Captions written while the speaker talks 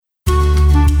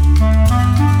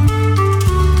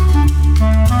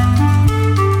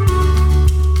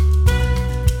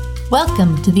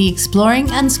Welcome to the Exploring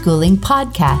Unschooling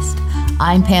podcast.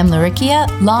 I'm Pam Laricchia,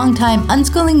 longtime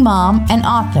unschooling mom and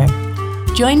author.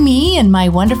 Join me and my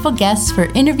wonderful guests for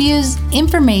interviews,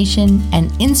 information, and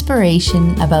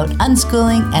inspiration about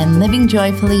unschooling and living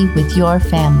joyfully with your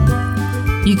family.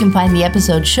 You can find the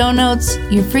episode show notes,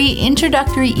 your free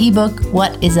introductory ebook,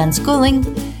 What is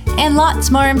Unschooling, and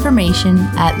lots more information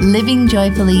at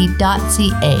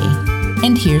livingjoyfully.ca.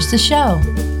 And here's the show.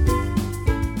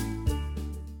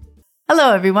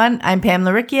 Hello, everyone. I'm Pam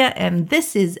Laricchia, and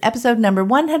this is episode number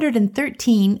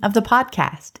 113 of the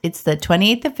podcast. It's the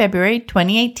 28th of February,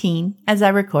 2018, as I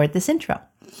record this intro.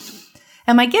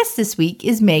 And my guest this week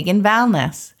is Megan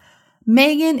Valnes.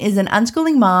 Megan is an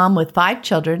unschooling mom with 5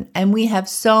 children, and we have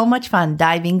so much fun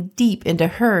diving deep into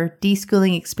her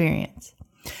deschooling experience.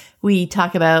 We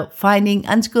talk about finding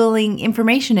unschooling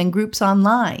information in groups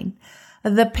online,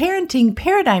 the parenting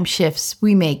paradigm shifts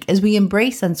we make as we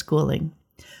embrace unschooling,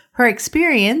 her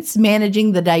experience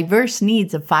managing the diverse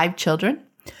needs of 5 children,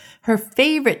 her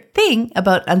favorite thing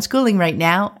about unschooling right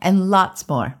now, and lots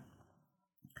more.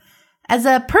 As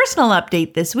a personal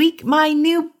update this week, my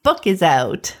new book is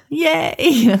out.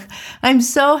 Yay! I'm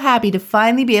so happy to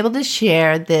finally be able to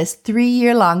share this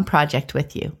 3-year-long project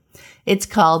with you. It's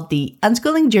called The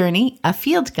Unschooling Journey, a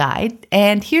Field Guide,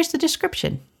 and here's the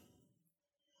description.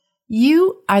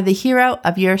 You are the hero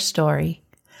of your story.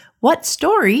 What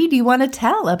story do you want to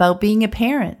tell about being a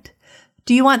parent?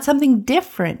 Do you want something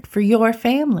different for your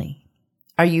family?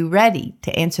 Are you ready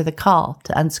to answer the call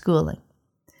to unschooling?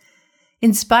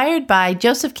 Inspired by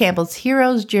Joseph Campbell's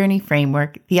Hero's Journey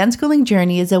framework, The Unschooling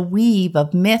Journey is a weave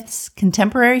of myths,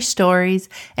 contemporary stories,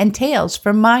 and tales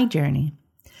from my journey.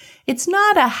 It's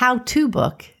not a how-to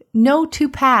book. No two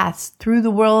paths through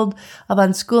the world of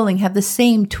unschooling have the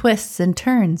same twists and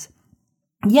turns.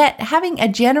 Yet, having a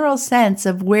general sense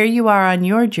of where you are on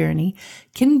your journey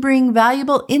can bring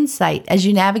valuable insight as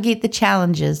you navigate the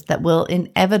challenges that will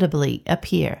inevitably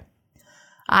appear.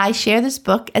 I share this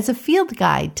book as a field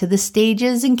guide to the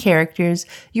stages and characters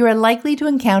you are likely to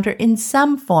encounter in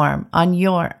some form on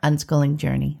your unschooling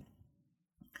journey.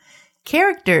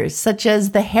 Characters such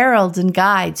as the heralds and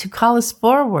guides who call us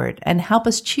forward and help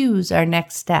us choose our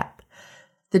next step.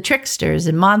 The tricksters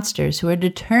and monsters who are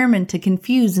determined to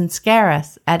confuse and scare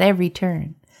us at every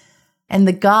turn. And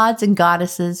the gods and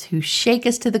goddesses who shake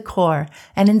us to the core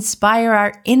and inspire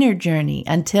our inner journey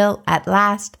until, at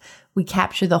last, we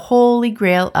capture the holy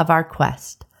grail of our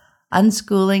quest,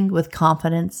 unschooling with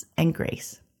confidence and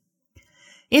grace.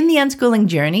 In the unschooling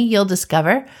journey, you'll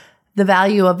discover the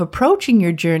value of approaching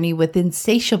your journey with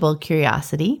insatiable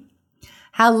curiosity,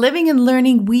 how living and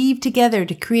learning weave together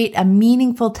to create a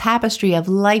meaningful tapestry of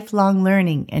lifelong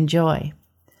learning and joy,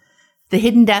 the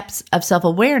hidden depths of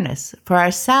self-awareness for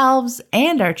ourselves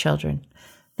and our children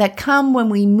that come when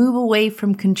we move away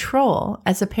from control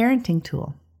as a parenting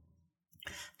tool,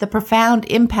 the profound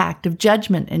impact of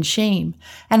judgment and shame,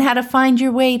 and how to find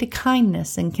your way to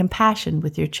kindness and compassion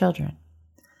with your children.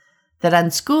 That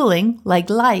unschooling, like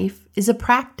life, is a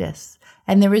practice,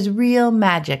 and there is real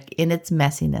magic in its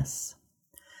messiness.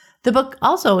 The book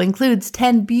also includes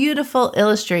 10 beautiful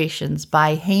illustrations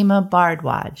by Hema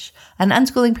Bhardwaj, an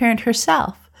unschooling parent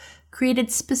herself,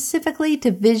 created specifically to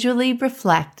visually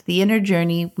reflect the inner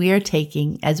journey we are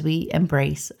taking as we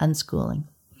embrace unschooling.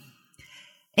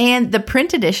 And the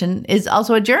print edition is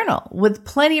also a journal with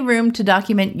plenty of room to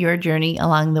document your journey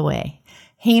along the way.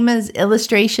 Hema's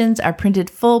illustrations are printed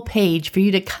full page for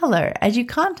you to color as you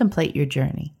contemplate your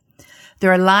journey.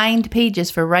 There are lined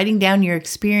pages for writing down your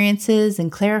experiences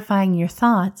and clarifying your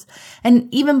thoughts, and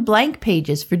even blank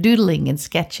pages for doodling and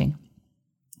sketching.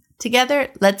 Together,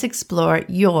 let's explore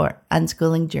your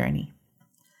unschooling journey.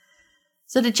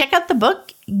 So to check out the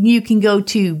book, you can go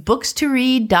to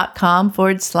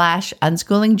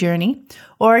books2read.com/unschooling journey,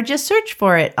 or just search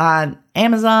for it on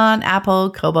Amazon, Apple,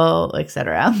 Kobo,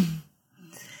 etc.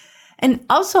 And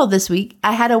also this week,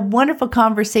 I had a wonderful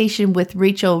conversation with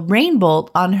Rachel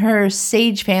Rainbolt on her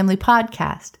Sage Family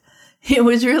podcast. It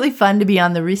was really fun to be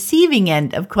on the receiving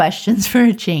end of questions for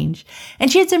a change,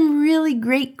 and she had some really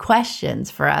great questions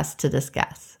for us to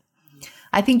discuss.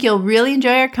 I think you'll really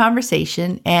enjoy our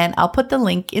conversation, and I'll put the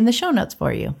link in the show notes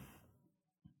for you.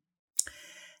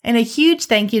 And a huge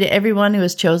thank you to everyone who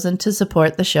has chosen to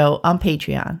support the show on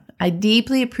Patreon. I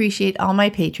deeply appreciate all my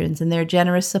patrons and their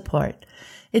generous support.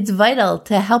 It's vital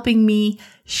to helping me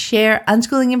share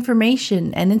unschooling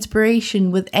information and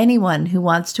inspiration with anyone who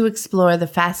wants to explore the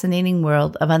fascinating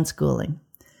world of unschooling.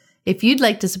 If you'd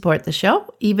like to support the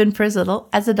show, even for as little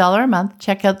as $1 a month,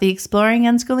 check out the Exploring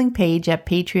Unschooling page at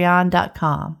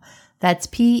patreon.com. That's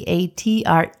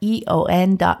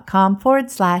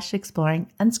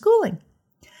patreon.com/exploring unschooling.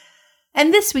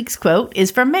 And this week's quote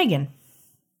is from Megan.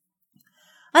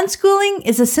 Unschooling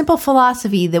is a simple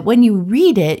philosophy that when you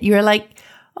read it, you're like,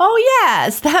 oh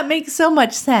yes, that makes so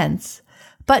much sense.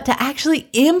 But to actually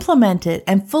implement it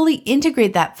and fully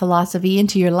integrate that philosophy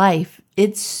into your life,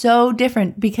 it's so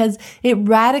different because it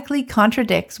radically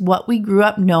contradicts what we grew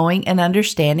up knowing and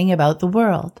understanding about the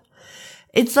world.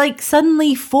 It's like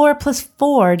suddenly 4 +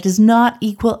 4 does not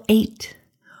equal 8.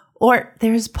 Or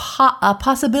there's a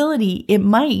possibility it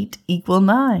might equal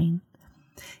 9.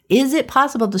 Is it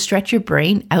possible to stretch your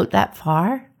brain out that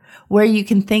far? Where you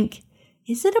can think,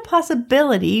 is it a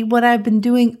possibility what I've been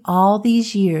doing all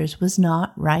these years was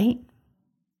not right?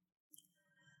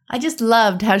 I just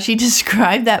loved how she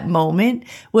described that moment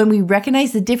when we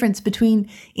recognize the difference between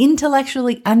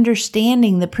intellectually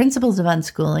understanding the principles of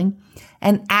unschooling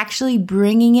and actually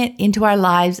bringing it into our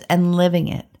lives and living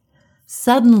it.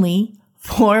 Suddenly,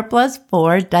 4 +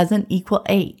 4 doesn't equal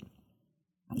 8.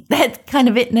 That's kind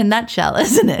of it in a nutshell,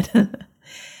 isn't it?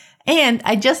 And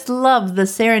I just love the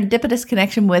serendipitous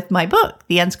connection with my book,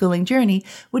 The Unschooling Journey,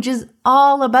 which is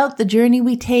all about the journey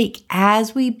we take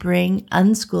as we bring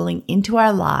unschooling into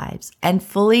our lives and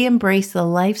fully embrace the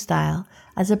lifestyle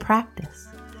as a practice.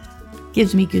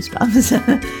 Gives me goosebumps.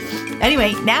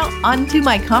 Anyway, now on to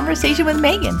my conversation with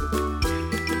Megan.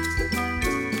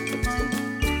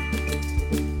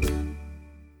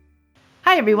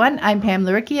 Hi everyone, I'm Pam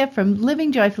Laricchia from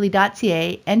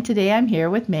livingjoyfully.ca, and today I'm here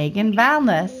with Megan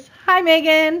Valnes. Hi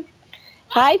Megan.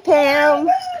 Hi Pam.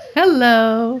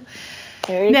 Hello.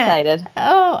 Very excited.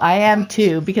 Oh, I am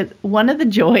too, because one of the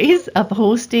joys of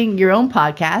hosting your own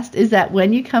podcast is that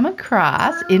when you come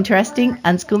across interesting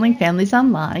unschooling families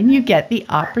online, you get the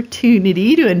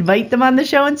opportunity to invite them on the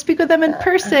show and speak with them in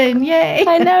person. Yay.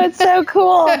 I know, it's so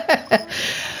cool.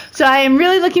 So I am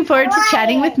really looking forward to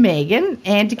chatting with Megan.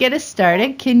 And to get us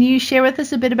started, can you share with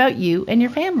us a bit about you and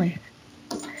your family?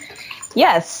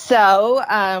 Yes, so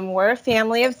we're a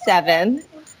family of 7.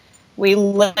 We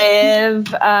live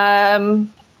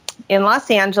in Los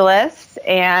Angeles,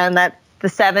 and the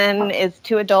 7 is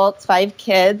 2 adults, 5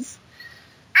 kids.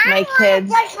 My kids.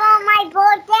 Just for my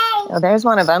birthday. Oh, there's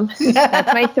one of them.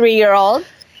 That's my 3-year-old.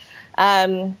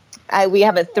 We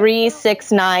have a 3,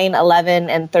 6, 9, 11,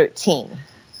 and 13.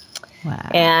 Wow.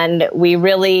 And we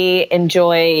really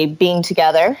enjoy being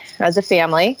together as a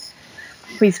family.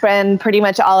 We spend pretty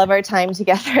much all of our time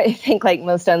together, I think, like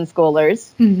most unschoolers.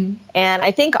 Mm-hmm. And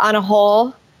I think on a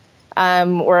whole,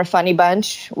 we're a funny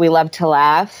bunch. We love to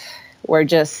laugh. We're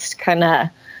just kind of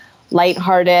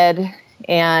lighthearted.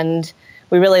 And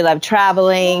we really love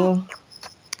traveling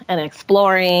and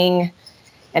exploring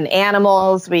and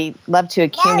animals. We love to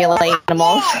accumulate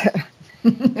animals.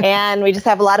 And we just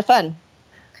have a lot of fun.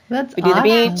 That's we do the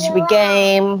beach, we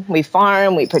game, we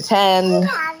farm, we pretend.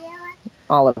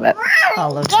 All of it.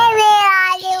 All of it.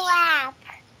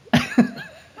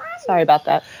 Sorry about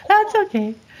that. That's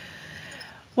okay.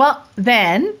 Well,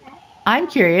 then, I'm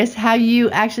curious how you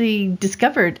actually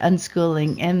discovered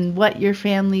unschooling and what your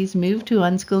family's move to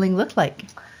unschooling looked like.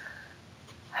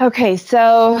 Okay,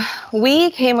 so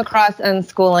we came across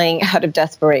unschooling out of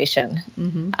desperation.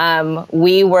 Mm-hmm.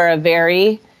 We were a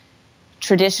very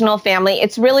traditional family.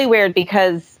 It's really weird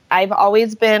because I've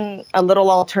always been a little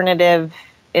alternative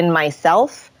in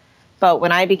myself, but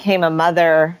when I became a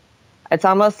mother, it's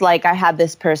almost like I had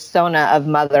this persona of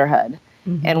motherhood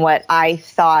and what I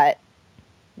thought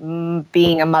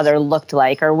being a mother looked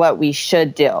like or what we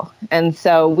should do. And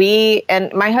so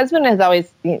and my husband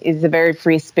is a very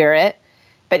free spirit,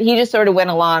 but he just sort of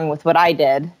went along with what I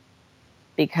did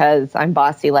because I'm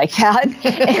bossy like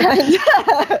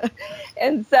that.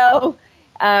 And so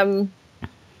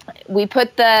we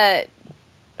put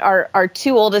our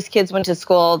 2 oldest kids went to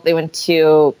school. They went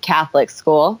to Catholic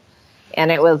school,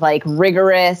 and it was like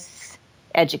rigorous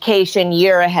education,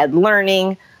 year ahead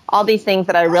learning, all these things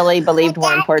that I really believed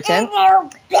were important.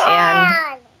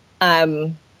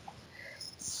 And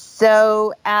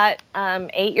so at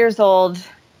 8 years old,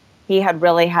 he had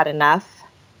really had enough.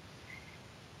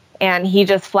 And he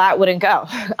just flat wouldn't go.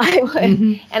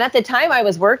 And at the time I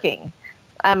was working.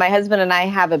 My husband and I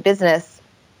have a business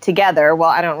together. Well,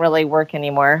 I don't really work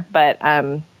anymore, but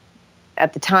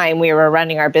at the time we were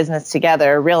running our business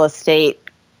together, real estate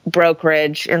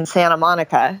brokerage in Santa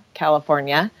Monica,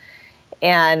 California.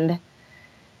 And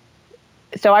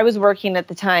so I was working at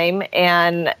the time,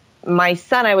 and my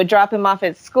son, I would drop him off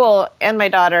at school and my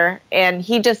daughter, and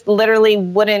he just literally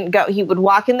wouldn't go. He would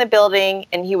walk in the building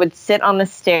and he would sit on the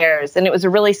stairs, and it was a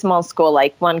really small school,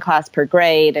 like 1 class per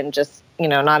grade and just,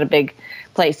 not a big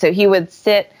place. So he would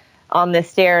sit on the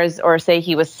stairs, or say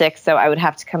he was sick, so I would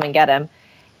have to come and get him.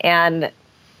 And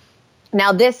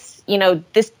now this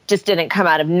just didn't come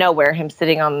out of nowhere, him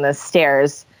sitting on the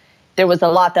stairs. There was a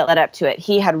lot that led up to it.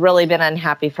 He had really been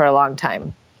unhappy for a long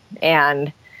time.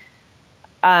 And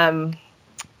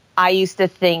I used to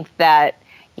think that,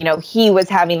 he was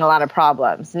having a lot of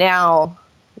problems. Now,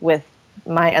 with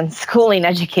my unschooling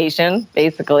education,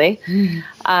 basically,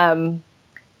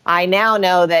 I now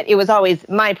know that it was always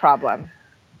my problem.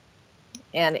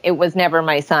 And it was never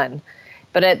my son.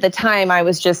 But at the time, I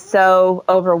was just so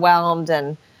overwhelmed,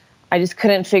 and I just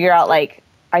couldn't figure out,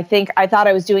 I thought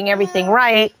I was doing everything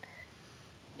right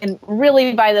and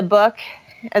really by the book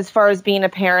as far as being a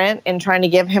parent and trying to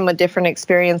give him a different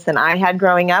experience than I had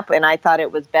growing up. And I thought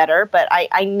it was better, but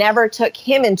I never took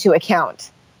him into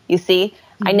account. You see,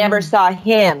 mm-hmm. I never saw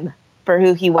him for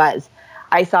who he was.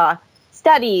 I saw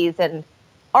studies and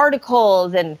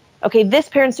articles and, okay, this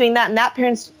parent's doing that and that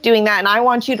parent's doing that, and I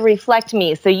want you to reflect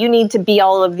me. So you need to be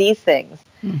all of these things.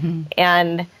 Mm-hmm.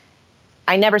 And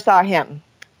I never saw him.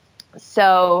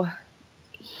 So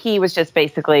he was just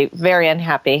basically very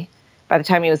unhappy by the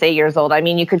time he was 8 years old. I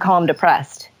mean, you could call him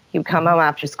depressed. He would come home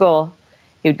after school.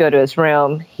 He would go to his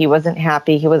room. He wasn't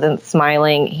happy. He wasn't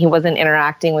smiling. He wasn't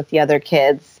interacting with the other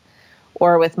kids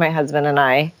or with my husband and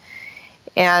I.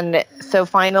 And so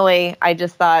finally, I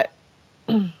just thought,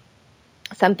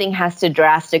 something has to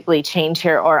drastically change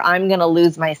here, or I'm going to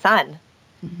lose my son.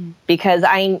 Mm-hmm. Because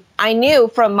I knew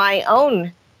from my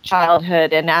own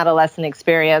childhood and adolescent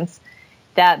experience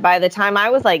that by the time I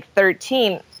was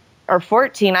 13 or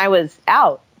 14, I was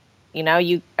out.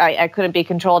 I couldn't be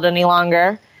controlled any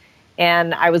longer,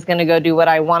 and I was going to go do what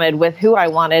I wanted with who I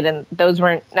wanted, and those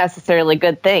weren't necessarily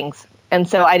good things. And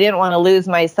so I didn't want to lose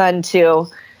my son to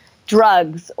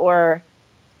drugs or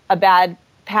a bad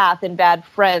path and bad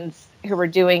friends who were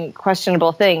doing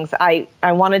questionable things. I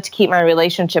wanted to keep my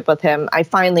relationship with him. I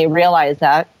finally realized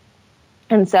that.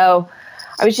 And so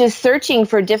I was just searching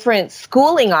for different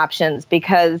schooling options,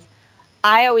 because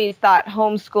I always thought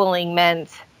homeschooling meant,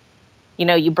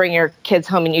 you bring your kids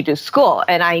home and you do school.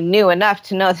 And I knew enough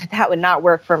to know that that would not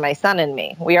work for my son and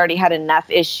me. We already had enough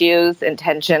issues and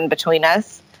tension between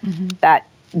us mm-hmm. that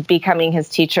becoming his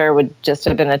teacher would just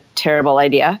have been a terrible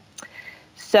idea.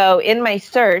 So in my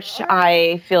search,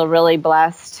 I feel really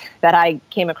blessed that I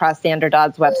came across Sandra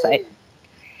Dodd's website.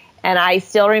 And I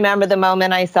still remember the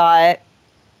moment I saw it,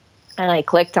 and I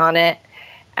clicked on it,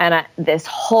 and this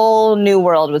whole new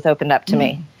world was opened up to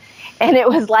me. And it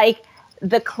was like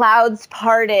the clouds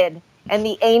parted and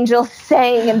the angels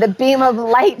sang and the beam of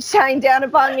light shined down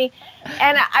upon me.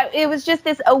 And it was just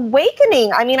this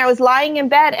awakening. I mean, I was lying in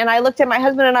bed and I looked at my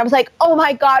husband and I was like, oh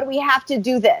my God, we have to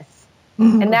do this.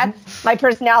 And that's my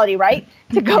personality, right?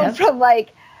 To go from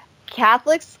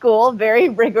Catholic school, very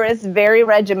rigorous, very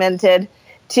regimented,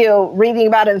 to reading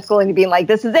about it in school and being like,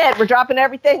 this is it. We're dropping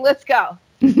everything. Let's go.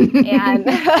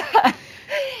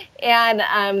 And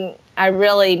I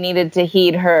really needed to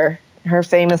heed her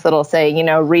famous little saying,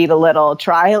 read a little,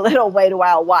 try a little, wait a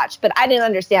while, watch. But I didn't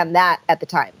understand that at the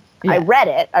time. Yeah. I read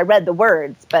it. I read the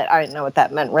words, but I didn't know what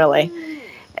that meant really.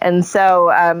 And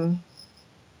so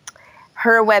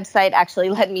her website actually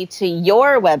led me to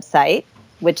your website,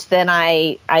 which then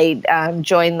I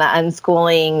joined the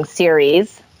unschooling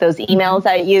series, those emails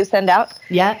that you send out.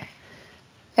 Yeah.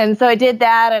 And so I did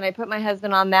that, and I put my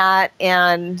husband on that,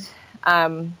 and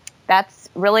that's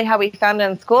really how we found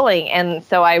unschooling. And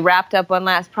so I wrapped up one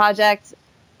last project.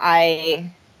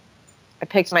 I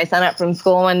picked my son up from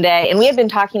school one day, and we had been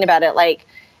talking about it.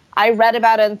 I read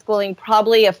about unschooling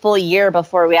probably a full year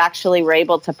before we actually were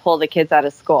able to pull the kids out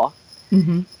of school.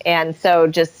 Mm-hmm. And so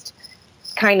just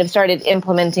kind of started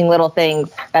implementing little things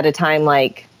at a time,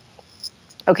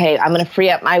 okay, I'm going to free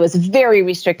up. I was very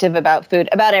restrictive about food,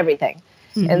 about everything.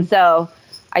 Mm-hmm. And so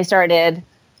I started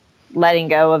letting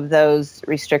go of those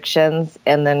restrictions,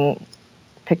 and then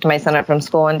picked my son up from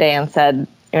school one day and said,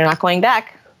 you're not going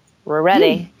back. We're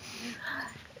ready.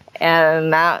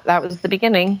 And that was the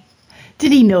beginning.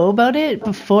 Did he know about it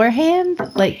beforehand?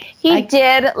 He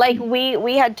did.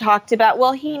 We had talked about,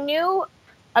 well, he knew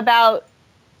about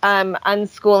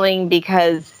unschooling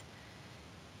because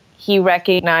he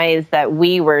recognized that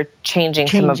we were changing.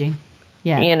 Some of, okay,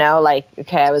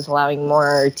 I was allowing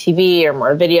more TV or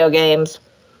more video games.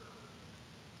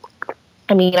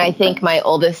 I mean, I think my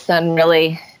oldest son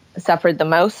really suffered the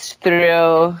most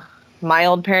through my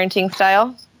old parenting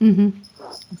style. Mm-hmm.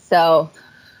 So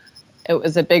it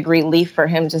was a big relief for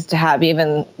him just to have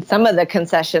even some of the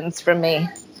concessions from me.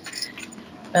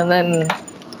 And then...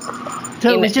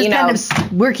 So it was just kind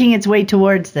of working its way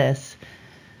towards this.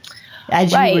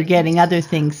 as you were getting other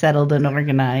things settled and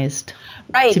organized.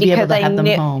 Right. To be able to have them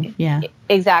home. Yeah.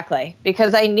 Exactly.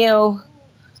 Because I knew,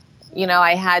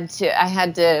 I had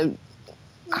to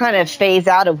kind of phase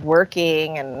out of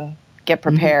working and get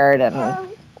prepared.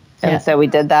 And so we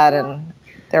did that, and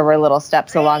there were little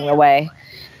steps along the way.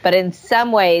 But in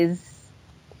some ways,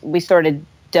 we sort of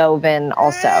dove in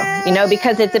also,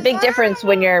 because it's a big difference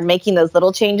when you're making those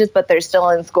little changes, but they're still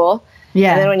in school.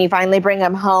 Yeah. And then when you finally bring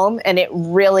them home and it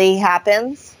really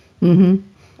happens. Mm-hmm.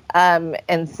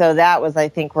 And so that was, I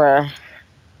think, where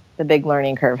the big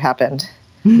learning curve happened.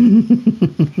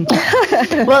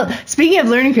 Well, speaking of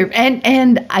learning curve,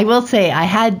 and I will say I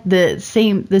had the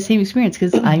same experience,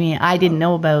 because I didn't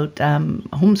know about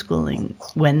homeschooling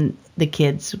when the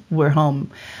kids were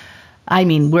home.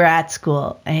 We're at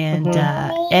school, and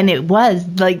and it was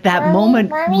like that moment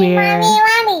where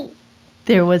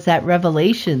there was that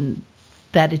revelation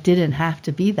that it didn't have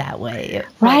to be that way.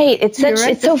 Right. It's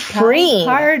so freeing.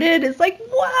 It's like,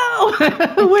 wow.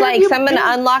 It's like someone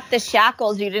unlocked the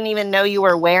shackles you didn't even know you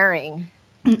were wearing.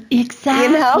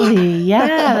 Exactly.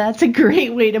 Yeah, that's a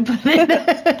great way to put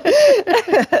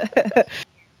it.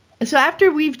 So after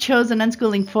we've chosen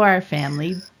unschooling for our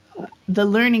family, the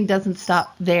learning doesn't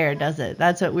stop there, does it?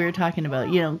 That's what we were talking about,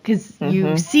 because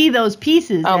you see those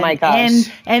pieces. Oh, my gosh.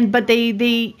 But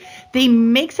they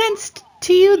make sense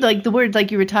to you, like the words,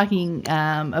 like you were talking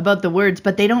about the words,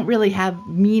 but they don't really have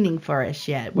meaning for us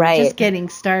yet. We're just getting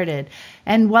started.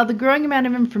 And while the growing amount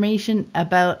of information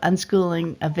about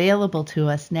unschooling available to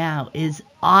us now is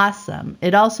awesome,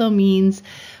 it also means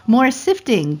more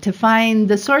sifting to find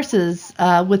the sources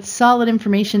with solid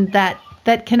information that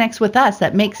connects with us,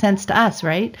 that makes sense to us,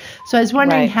 right? So I was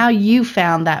wondering how you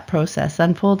found that process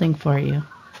unfolding for you.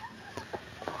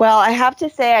 Well, I have to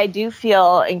say I do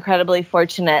feel incredibly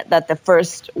fortunate that the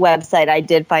first website I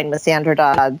did find was Sandra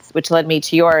Dodd's, which led me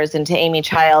to yours and to Amy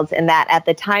Childs, and that at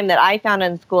the time that I found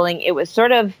unschooling, it was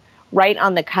sort of right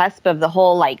on the cusp of the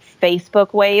whole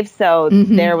Facebook wave. So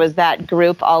there was that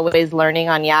group Always Learning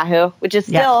on Yahoo, which is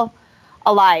still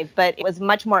alive, but it was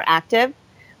much more active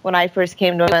when I first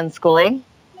came to unschooling.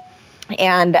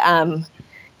 And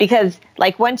because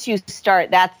once you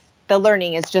start, the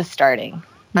learning is just starting.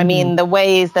 The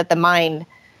ways that the mind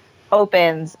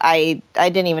opens, I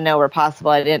didn't even know were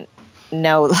possible. I didn't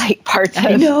know parts of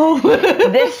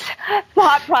this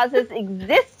thought process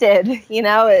existed.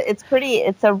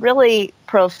 It's a really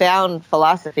profound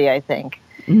philosophy, I think,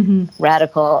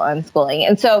 radical unschooling.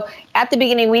 And so at the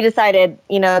beginning, we decided,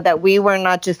 that we were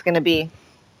not just going to be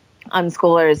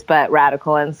unschoolers, but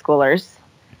radical unschoolers.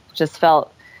 Just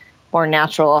felt more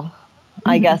natural,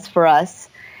 I guess, for us.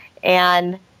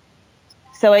 And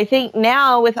so I think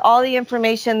now, with all the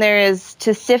information there is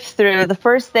to sift through, the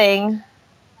first thing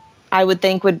I would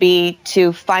think would be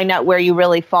to find out where you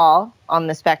really fall on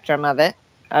the spectrum of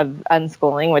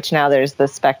unschooling, which now there's the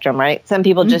spectrum, right? Some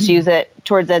people just use it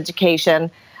towards education.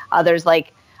 Others,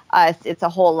 like us, it's a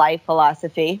whole life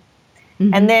philosophy.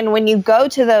 And then when you go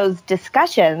to those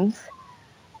discussions,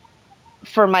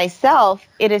 for myself,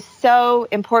 it is so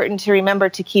important to remember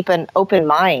to keep an open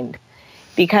mind,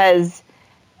 because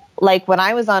when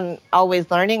I was on Always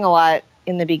Learning a lot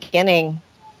in the beginning,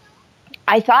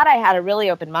 I thought I had a really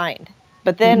open mind,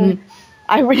 but then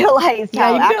I realized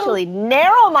how actually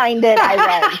narrow-minded I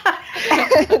was.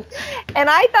 And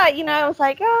I thought, I was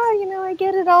like, I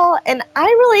get it all. And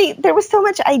there was so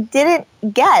much I didn't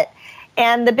get.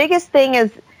 And the biggest thing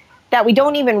is that we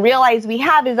don't even realize we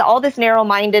have is all this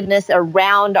narrow-mindedness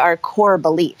around our core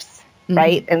beliefs,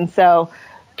 right? And so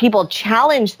people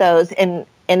challenge those, and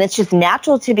it's just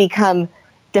natural to become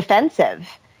defensive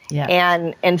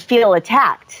and feel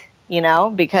attacked,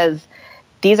 because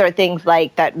these are things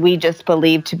that we just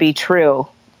believe to be true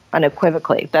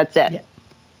unequivocally. That's it. Yeah.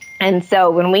 And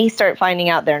so when we start finding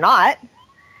out they're not,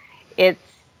 it's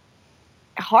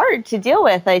hard to deal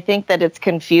with. I think that it's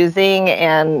confusing,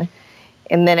 and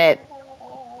then it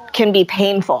can be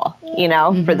painful,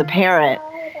 for the parent.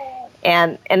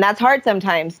 And that's hard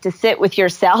sometimes, to sit with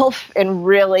yourself and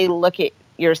really look at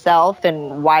yourself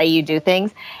and why you do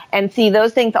things, and see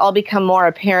those things all become more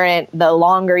apparent the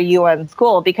longer you are in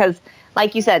school. Because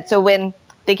like you said, so when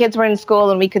the kids were in school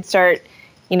and we could start,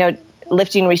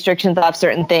 lifting restrictions off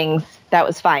certain things, that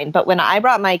was fine. But when I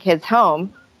brought my kids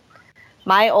home,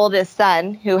 my oldest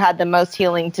son, who had the most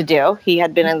healing to do, he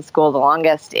had been in school the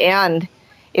longest, and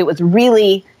it was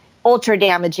really ultra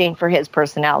damaging for his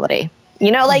personality.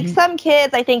 Some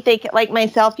kids, I think like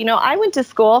myself, I went to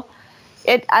school.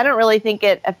 I don't really think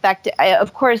it affected,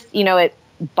 of course, it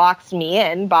boxed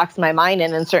my mind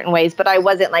in certain ways, but I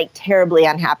wasn't terribly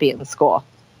unhappy in school.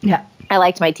 Yeah. I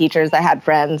liked my teachers. I had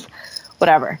friends,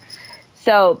 whatever.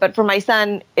 So, but for my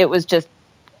son, it was just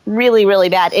really, really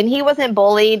bad. And he wasn't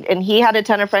bullied, and he had a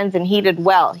ton of friends, and he did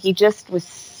well. He just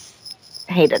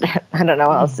hated it. I don't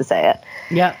know how else to say it.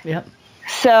 Yep.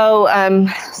 So,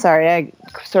 sorry, I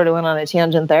sort of went on a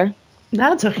tangent there.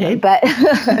 That's okay. But,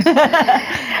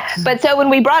 but so when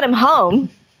we brought him home,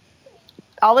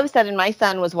 all of a sudden my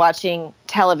son was watching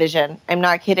television. I'm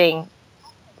not kidding.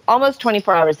 Almost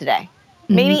 24 hours a day,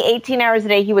 maybe 18 hours a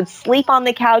day. He would sleep on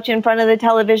the couch in front of the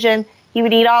television. He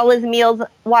would eat all his meals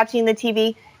watching the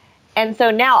TV. And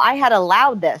so now I had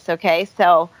allowed this. Okay.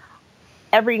 So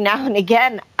every now and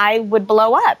again I would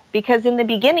blow up, because in the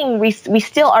beginning we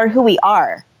still are who we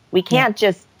are. We can't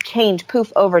just change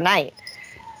poof overnight.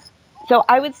 So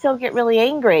I would still get really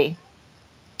angry.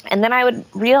 And then I would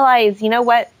realize, you know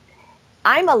what?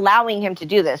 I'm allowing him to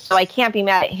do this, so I can't be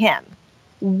mad at him.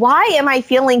 Why am I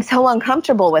feeling so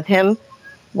uncomfortable with him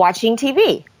watching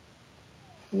TV?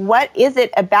 What is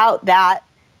it about that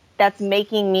that's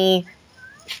making me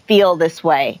feel this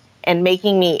way and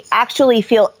making me actually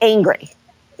feel angry?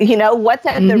 You know, what's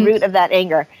at the root of that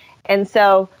anger? And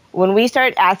so when we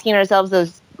start asking ourselves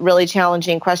those really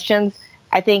challenging questions,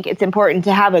 I think it's important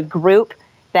to have a group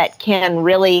that can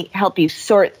really help you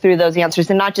sort through those answers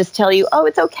and not just tell you, oh,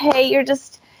 it's okay.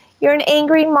 You're an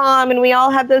angry mom and we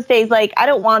all have those days. Like, I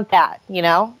don't want that. You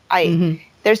know,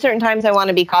 there's certain times I want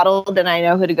to be coddled and I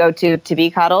know who to go to be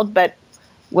coddled. But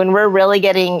when we're really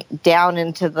getting down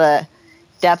into the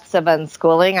depths of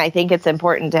unschooling, I think it's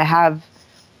important to have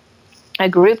a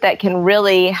group that can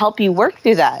really help you work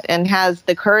through that and has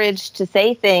the courage to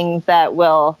say things that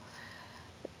will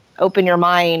open your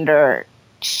mind or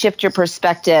shift your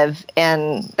perspective.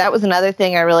 And that was another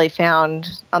thing I really found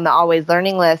on the Always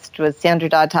Learning list. Was Sandra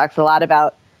Dodd talks a lot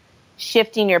about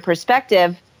shifting your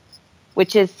perspective,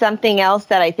 which is something else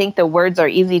that I think the words are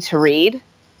easy to read,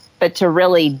 but to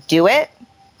really do it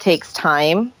takes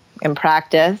time and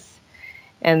practice.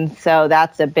 And so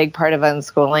that's a big part of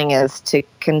unschooling, is to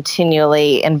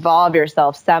continually involve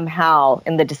yourself somehow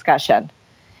in the discussion.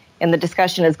 And the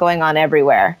discussion is going on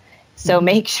everywhere. So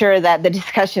make sure that the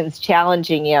discussion's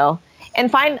challenging you, and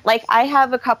find, like, I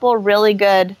have a couple really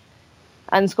good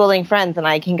unschooling friends and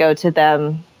I can go to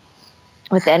them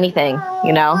with anything,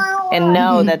 you know, and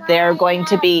know that they're going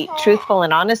to be truthful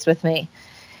and honest with me.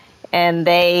 And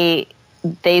they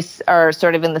are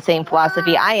sort of in the same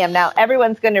philosophy I am. Now,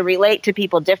 everyone's going to relate to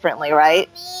people differently, right?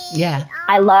 Yeah.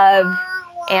 I love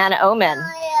Anna Oman.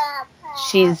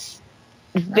 She's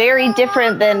very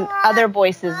different than other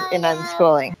voices in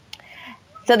unschooling.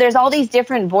 So there's all these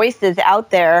different voices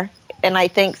out there. And I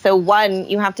think, so one,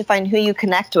 you have to find who you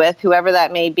connect with, whoever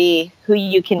that may be, who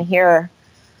you can hear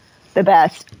the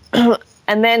best.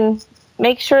 And then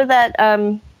make sure that,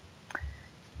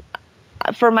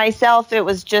 for myself, it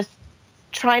was just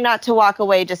try not to walk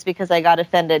away just because I got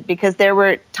offended, because there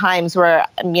were times where,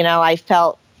 you know, I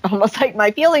felt almost like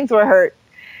my feelings were hurt.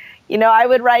 You know, I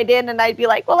would write in and I'd be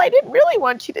like, well, I didn't really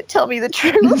want you to tell me the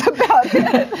truth about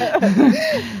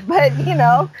it. But, you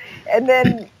know, and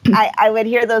then I would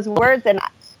hear those words, and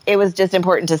it was just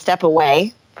important to step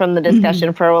away from the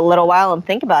discussion for a little while and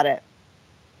think about it.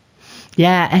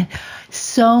 Yeah, and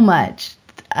so much.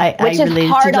 Which is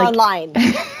hard online,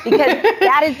 because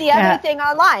that is the other thing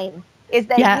online, is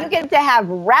that you get to have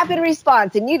rapid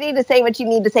response and you need to say what you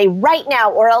need to say right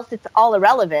now, or else it's all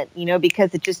irrelevant, you know,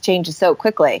 because it just changes so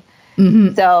quickly.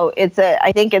 So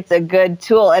I think it's a good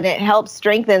tool, and it helps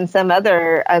strengthen some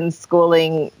other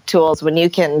unschooling tools when you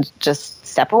can just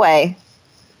step away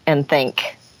and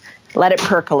think, let it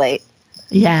percolate.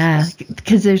 Yeah,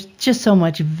 because there's just so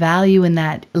much value in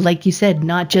that, like you said,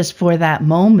 not just for that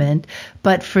moment,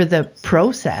 but for the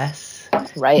process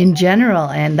in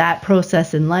general, and that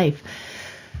process in life.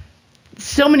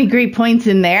 So many great points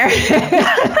in there.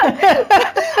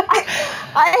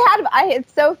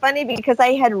 It's so funny because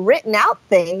I had written out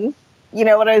things, you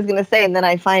know, what I was going to say, and then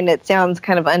I find it sounds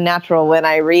kind of unnatural when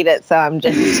I read it, so I'm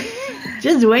just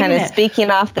kind of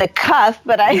speaking off the cuff,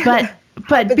 but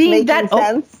being that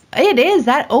sense. It is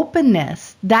that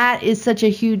openness. That is such a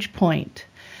huge point.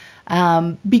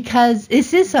 Because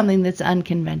this is something that's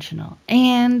unconventional.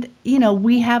 And, you know,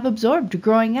 we have absorbed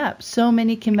growing up so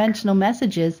many conventional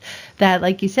messages that,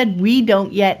 like you said, we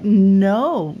don't yet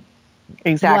know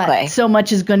exactly what so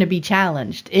much is going to be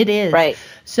challenged. It is. Right.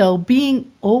 So being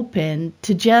open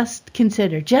to just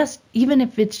consider, even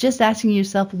if it's just asking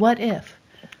yourself, what if?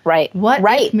 Right. What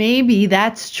if maybe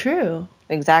that's true?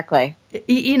 Exactly.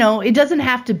 You know, it doesn't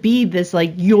have to be this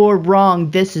like, you're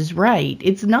wrong, this is right.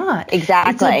 It's not.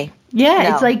 Exactly.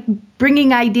 It's like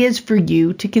bringing ideas for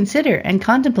you to consider and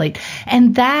contemplate.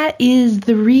 And that is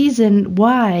the reason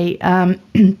why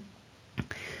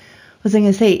was I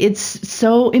going to say? It's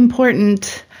so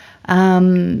important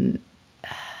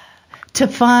to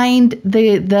find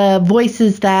the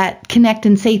voices that connect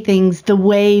and say things the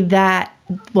way that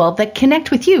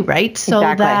connect with you, right? So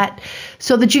exactly.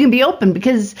 so that you can be open,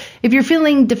 because if you're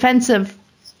feeling defensive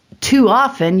too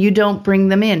often, you don't bring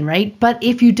them in, right? But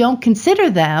if you don't consider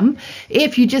them,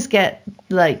 if you just get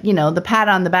the pat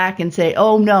on the back and say,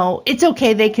 oh no, it's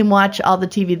okay, they can watch all the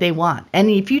TV they want. And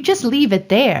if you just leave it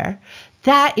there,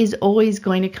 that is always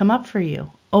going to come up for you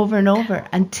over and over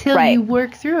until you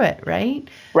work through it, right?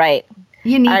 Right.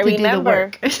 You need to do the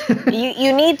work.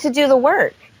 you need to do the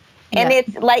work. And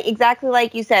it's exactly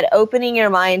like you said, opening your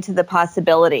mind to the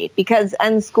possibility, because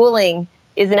unschooling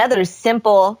is another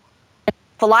simple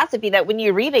philosophy that when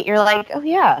you read it, you're like, oh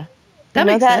yeah, that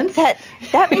makes sense.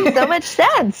 That makes so much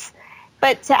sense.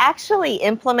 But to actually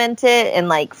implement it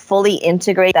and fully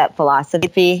integrate that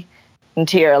philosophy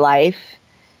into your life,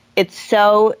 it's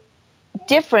so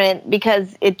different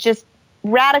because it just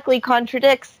radically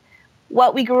contradicts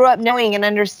what we grew up knowing and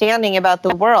understanding about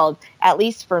the world, at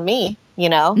least for me,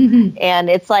 Mm-hmm. And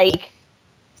it's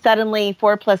suddenly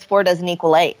 4 + 4 doesn't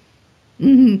equal 8.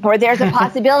 Mm-hmm. Or there's a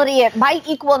possibility it might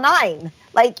equal 9.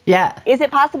 Is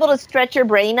it possible to stretch your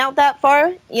brain out that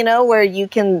far, where you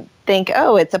can think,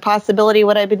 oh, it's a possibility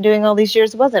what I've been doing all these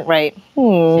years wasn't right.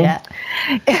 Yeah.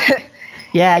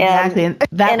 Yeah, exactly. And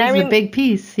that was a big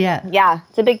piece. Yeah. Yeah,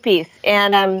 it's a big piece.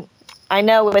 And I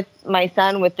know with my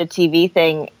son with the TV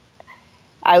thing,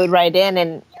 I would write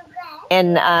in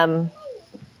and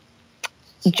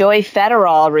Joy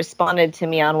Federal responded to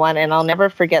me on one, and I'll never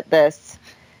forget this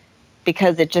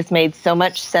because it just made so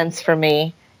much sense for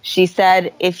me. She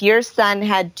said, if your son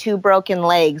had 2 broken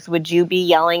legs, would you be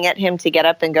yelling at him to get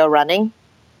up and go running?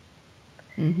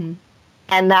 Mm-hmm.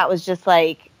 And that was just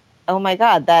oh my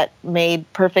God, that made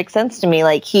perfect sense to me.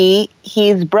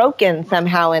 He's broken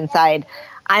somehow inside.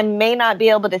 I may not be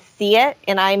able to see it,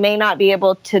 and I may not be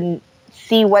able to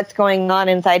see what's going on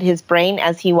inside his brain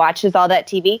as he watches all that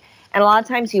TV. And a lot of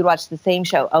times he'd watch the same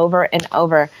show over and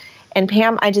over. And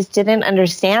Pam, I just didn't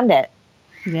understand it.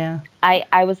 Yeah.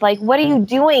 I was like, what are you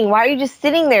doing? Why are you just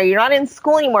sitting there? You're not in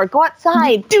school anymore. Go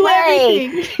outside. Do play.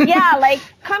 everything. Yeah,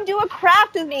 come do a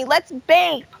craft with me. Let's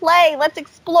bake, play, let's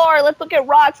explore. Let's look at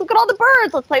rocks. Look at all the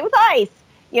birds. Let's play with ice.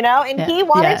 And he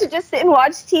wanted to just sit and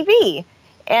watch TV.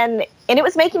 And it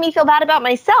was making me feel bad about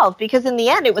myself, because in the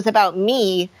end it was about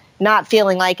me not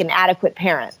feeling like an adequate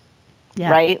parent. Yeah.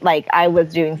 Right? I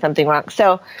was doing something wrong.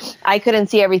 So I couldn't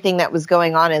see everything that was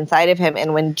going on inside of him.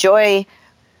 And when Joy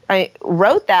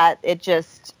wrote that, it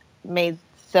just made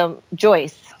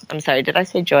Joyce. I'm sorry, did I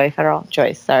say Joy Federal?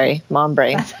 Joyce, sorry, mom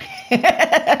brain.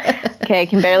 Okay, I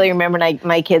can barely remember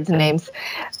my kids' names.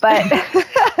 But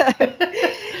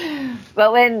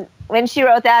but when she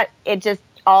wrote that, it just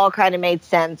all kind of made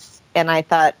sense. And I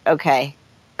thought, okay,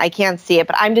 I can't see it,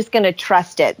 but I'm just going to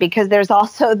trust it, because there's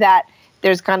also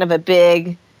there's kind of a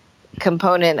big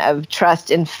component of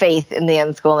trust and faith in the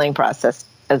unschooling process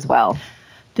as well.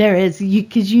 There is,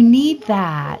 because you need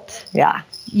that. Yeah.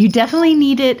 You definitely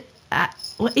need it.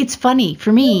 It's funny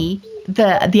for me,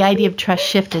 the idea of trust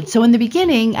shifted. So in the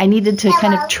beginning, I needed to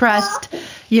kind of trust,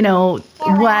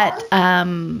 what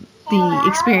the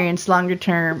experienced longer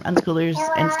term unschoolers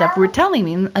and stuff were telling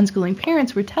me, and unschooling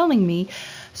parents were telling me,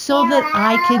 so that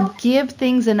I could give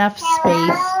things enough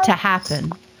space to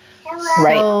happen.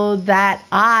 Right. So that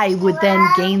I would then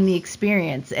gain the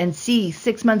experience and see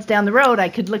 6 months down the road, I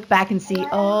could look back and see,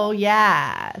 oh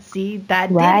yeah, see, that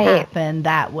did happen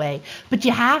that way. But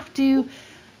you have to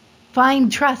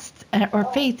find trust or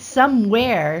faith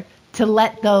somewhere to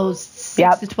let those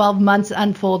 6 to 12 months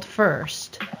unfold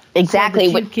first. Exactly.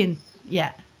 So that you can,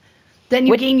 then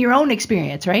you gain your own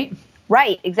experience, right?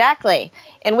 Right, exactly.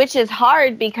 And which is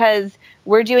hard because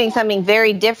we're doing something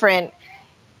very different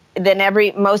than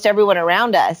most everyone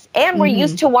around us. And we're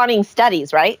used to wanting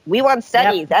studies, right? We want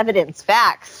studies, evidence,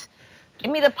 facts. Give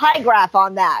me the pie graph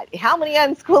on that. How many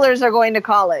unschoolers are going to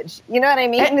college? You know what I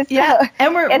mean?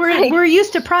 And we're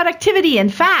used to productivity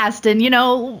and fast, and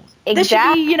this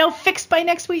should be fixed by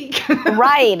next week.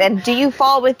 Right. And do you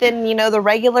fall within the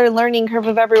regular learning curve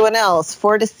of everyone else?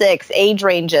 4 to 6 age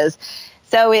ranges.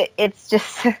 So it's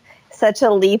just such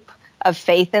a leap of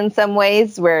faith in some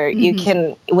ways, where you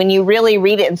can, when you really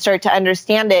read it and start to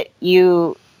understand it,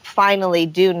 you finally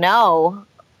do know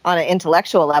on an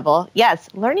intellectual level, yes,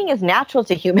 learning is natural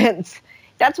to humans.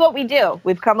 That's what we do.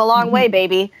 We've come a long way,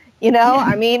 baby.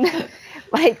 I mean,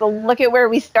 look at where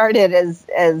we started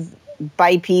as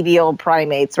bipedal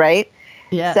primates, right?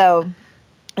 Yeah. So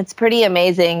it's pretty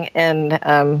amazing. And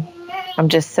I'm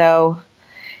just so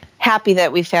happy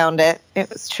that we found it.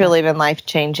 It's truly been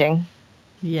life-changing.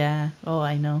 Yeah. Oh,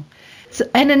 I know. So,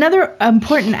 and another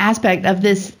important aspect of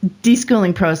this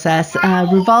deschooling process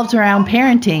revolves around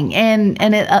parenting, and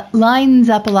it lines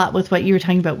up a lot with what you were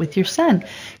talking about with your son,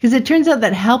 because it turns out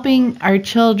that helping our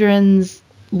children's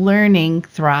learning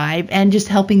thrive and just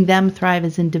helping them thrive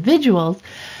as individuals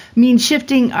means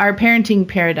shifting our parenting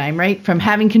paradigm, right? From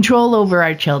having control over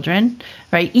our children,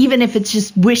 right? Even if it's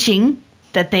just wishing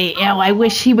that they, I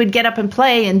wish he would get up and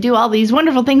play and do all these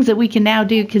wonderful things that we can now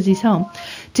do because he's home,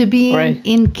 to being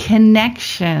in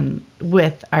connection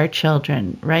with our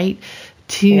children, right?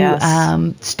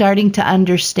 To starting to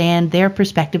understand their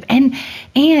perspective, and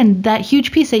that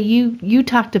huge piece that you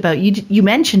talked about, you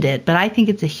mentioned it, but I think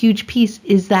it's a huge piece,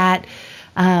 is that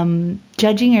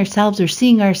judging ourselves or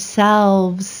seeing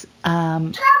ourselves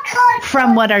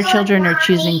from what our children are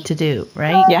choosing to do,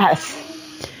 right? Yes.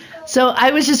 So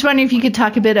I was just wondering if you could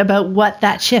talk a bit about what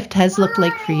that shift has looked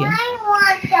like for you.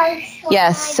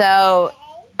 Yes. So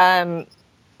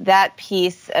that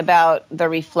piece about the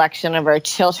reflection of our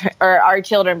children, or our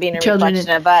children being a reflection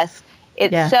of us,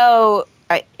 it's so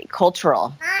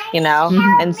cultural,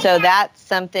 Mm-hmm. And so that's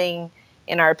something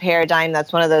in our paradigm.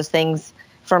 That's one of those things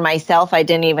for myself I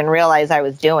didn't even realize I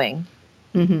was doing.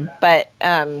 Mm-hmm. But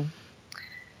I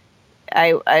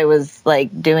was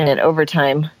like doing it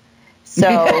overtime. So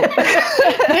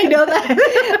I know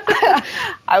that.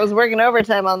 I was working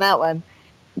overtime on that one.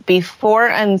 Before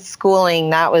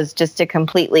unschooling, that was just a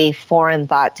completely foreign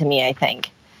thought to me, I think.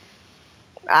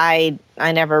 I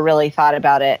never really thought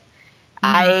about it.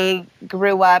 I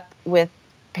grew up with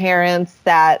parents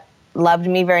that loved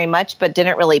me very much, but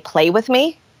didn't really play with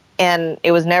me. And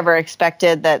it was never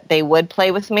expected that they would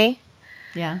play with me.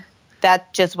 Yeah.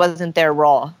 That just wasn't their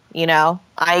role,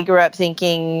 I grew up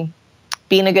thinking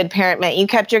being a good parent meant you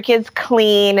kept your kids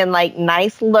clean and like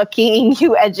nice looking.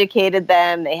 You educated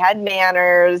them. They had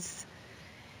manners,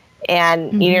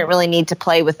 and you didn't really need to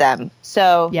play with them.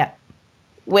 So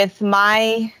with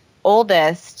my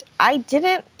oldest, I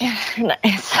didn't,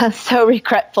 it's so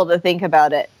regretful to think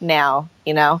about it now,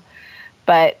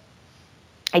 but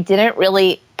I didn't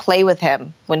really play with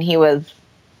him when he was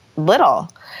little.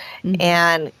 Mm-hmm.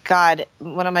 And God,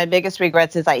 one of my biggest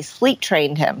regrets is I sleep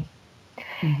trained him.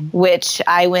 Mm-hmm. Which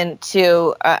I went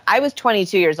to, I was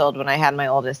 22 years old when I had my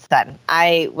oldest son.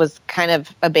 I was kind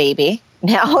of a baby.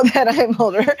 Now that I'm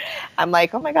older, I'm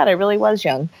like, oh my God, I really was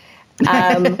young.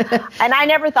 And I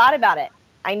never thought about it.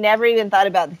 I never even thought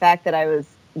about the fact that I was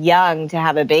young to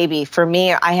have a baby. For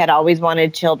me, I had always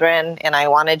wanted children, and I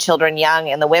wanted children young,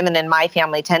 and the women in my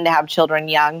family tend to have children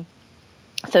young.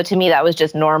 So to me, that was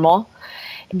just normal.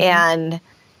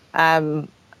 Mm-hmm.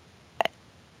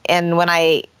 And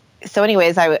when so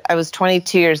anyways, I was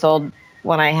 22 years old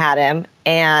when I had him,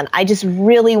 and I just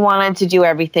really wanted to do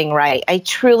everything right. I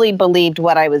truly believed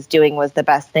what I was doing was the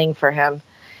best thing for him.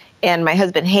 And my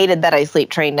husband hated that I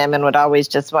sleep trained him and would always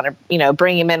just want to,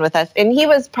 bring him in with us. And he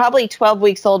was probably 12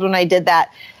 weeks old when I did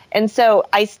that. And so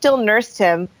I still nursed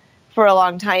him for a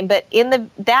long time, but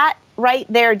that right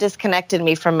there disconnected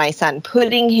me from my son.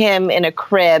 Putting him in a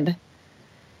crib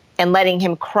and letting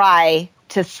him cry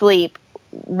to sleep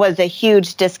was a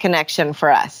huge disconnection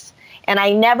for us. And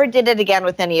I never did it again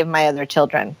with any of my other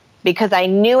children because I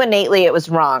knew innately it was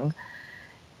wrong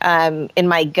in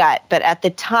my gut. But at the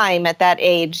time, at that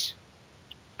age,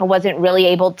 I wasn't really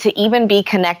able to even be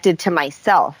connected to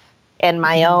myself and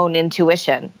my own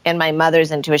intuition and my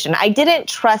mother's intuition. I didn't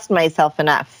trust myself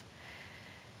enough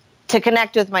to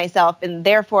connect with myself. And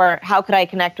therefore, how could I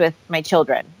connect with my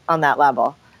children on that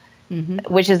level?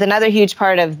 Mm-hmm. Which is another huge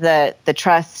part of the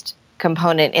trust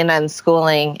component in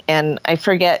unschooling. And I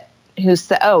forget who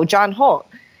said, John Holt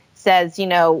says,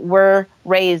 we're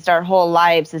raised our whole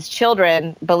lives as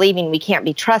children believing we can't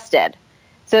be trusted.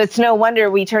 So it's no wonder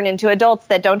we turn into adults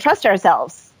that don't trust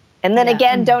ourselves. And then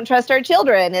again, don't trust our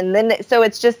children. And then, so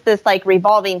it's just this like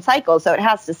revolving cycle. So it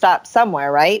has to stop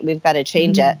somewhere, right? We've got to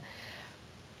change it.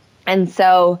 And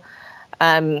so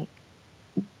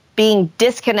being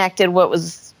disconnected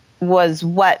was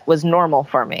what was normal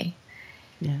for me.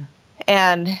 Yeah.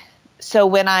 And so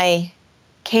when I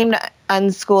came to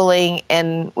unschooling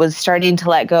and was starting to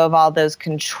let go of all those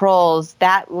controls,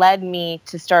 that led me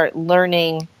to start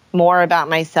learning more about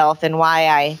myself and why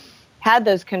I had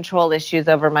those control issues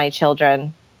over my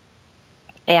children,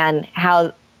 and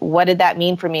what did that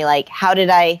mean for me? Like, how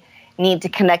did I need to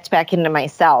connect back into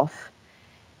myself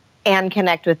and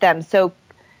connect with them? So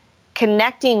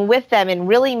connecting with them and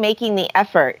really making the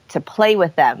effort to play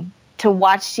with them, to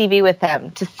watch TV with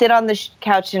them, to sit on the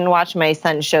couch and watch my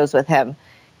son's shows with him,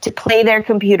 to play their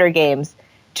computer games,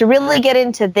 to really get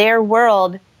into their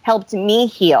world helped me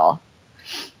heal.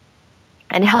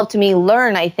 and helped me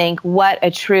learn, I think, what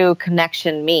a true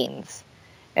connection means.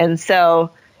 And so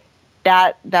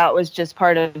that was just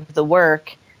part of the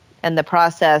work and the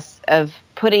process of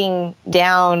putting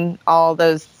down all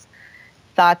those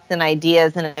thoughts and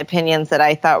ideas and opinions that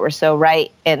I thought were so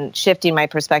right, and shifting my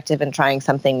perspective and trying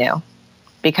something new.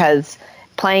 Because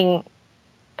playing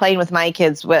with my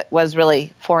kids was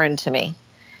really foreign to me.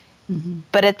 Mm-hmm.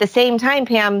 But at the same time,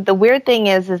 Pam, the weird thing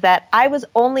is that I was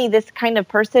only this kind of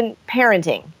person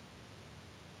parenting.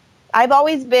 I've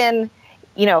always been,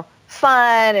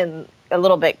 fun and a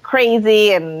little bit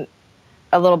crazy and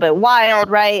a little bit wild,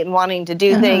 right? And wanting to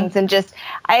do things, and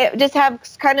I just have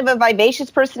kind of a vivacious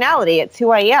personality. It's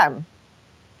who I am.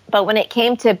 But when it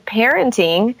came to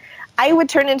parenting, I would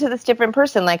turn into this different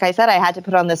person. Like I said, I had to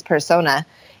put on this persona,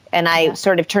 and I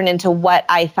sort of turned into what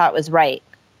I thought was right,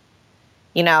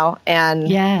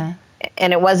 and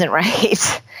it wasn't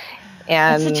right.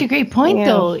 And that's such a great point,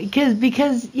 though,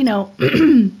 because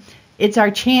it's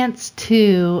our chance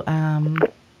to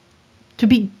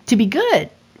be good.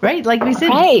 Right? Like we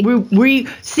said, we're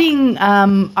seeing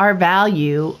our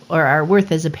value or our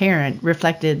worth as a parent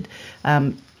reflected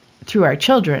through our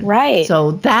children. Right.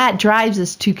 So that drives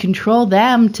us to control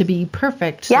them to be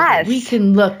perfect. So that we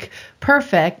can look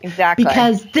perfect. Exactly.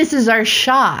 Because this is our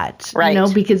shot. Right.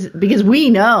 Because we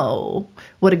know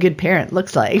what a good parent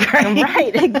looks like. Right.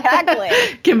 Right. Exactly.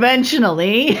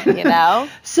 Conventionally.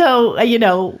 So,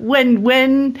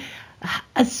 when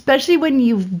especially when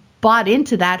you've bought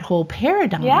into that whole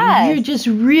paradigm, you're just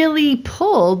really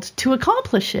pulled to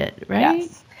accomplish it, right?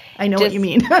 Yes. I know what you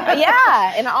mean.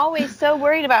 And always so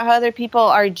worried about how other people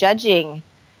are judging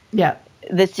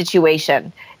the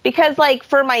situation. Because like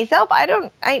for myself,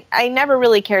 I never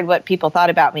really cared what people thought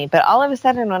about me. But all of a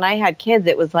sudden when I had kids,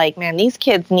 it was like, man, these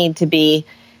kids need to be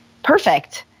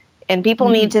perfect. And people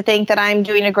need to think that I'm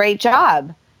doing a great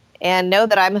job and know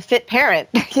that I'm a fit parent,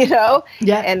 Yeah.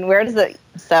 And where does it,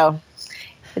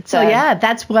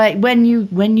 that's why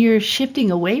when you're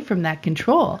shifting away from that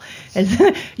control,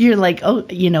 you're like,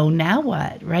 now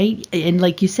what, right? And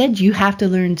like you said, you have to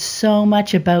learn so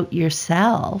much about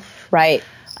yourself, right?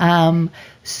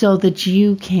 So that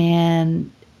you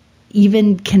can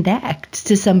even connect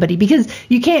to somebody, because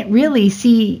you can't really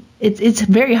see. It's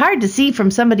very hard to see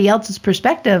from somebody else's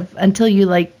perspective until you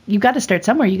got to start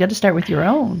somewhere. You got to start with your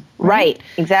own, right?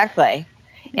 Exactly.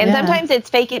 And sometimes it's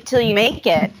fake it till you make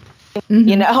it.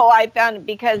 Mm-hmm. I found,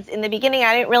 because in the beginning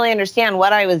I didn't really understand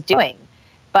what I was doing,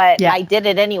 but I did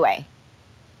it anyway.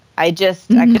 I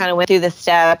kind of went through the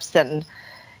steps, and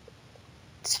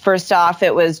first off,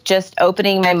 it was just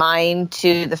opening my mind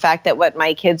to the fact that what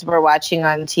my kids were watching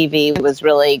on TV was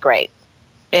really great.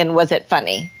 And was it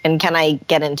funny? And can I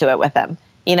get into it with them?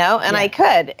 And I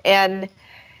could. And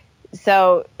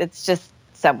so it's just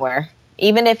somewhere.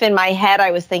 Even if in my head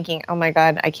I was thinking, oh my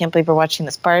God, I can't believe we're watching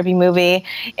this Barbie movie.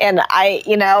 And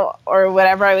or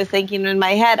whatever I was thinking in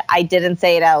my head, I didn't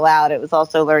say it out loud. It was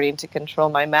also learning to control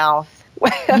my mouth.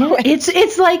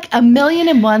 It's like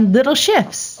 1,000,001 little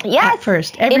shifts at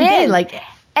first. Every day. Like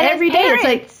every day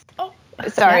it's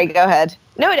like, sorry, go ahead.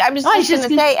 No, I'm just going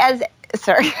to say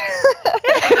sorry.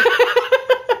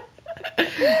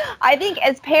 I think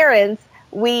as parents,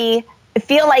 we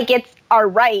feel like it's our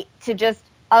right to just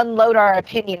unload our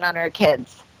opinion on our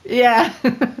kids. Yeah.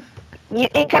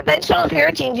 In conventional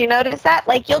parenting, do you notice that?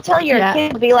 Like, you'll tell your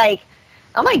kid to be like,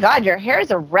 oh my God, your hair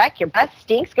is a wreck, your breath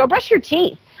stinks, go brush your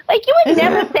teeth. Like, you would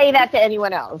never say that to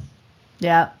anyone else.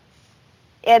 Yeah.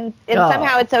 And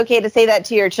somehow it's okay to say that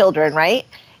to your children, right?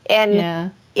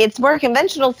 And it's more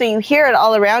conventional, so you hear it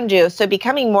all around you. So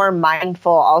becoming more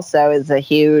mindful also is a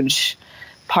huge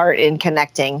part in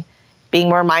connecting. Being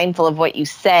more mindful of what you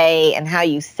say and how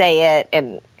you say it,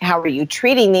 and how are you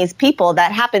treating these people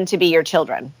that happen to be your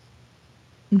children,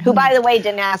 who, by the way,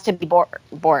 didn't ask to be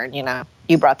born.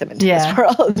 You brought them into this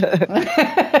world.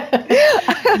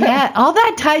 All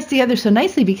that ties together so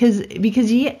nicely because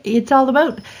it's all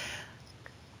about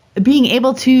being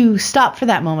able to stop for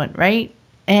that moment, right?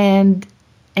 And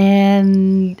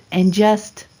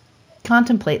just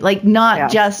contemplate, like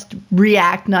not just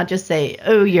react, not just say,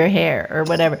 oh, your hair or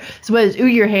whatever. So what is ooh,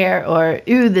 your hair, or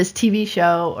ooh, this TV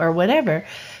show or whatever.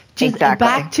 Just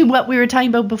back to what we were talking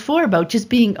about before, about just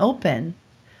being open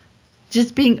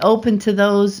to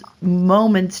those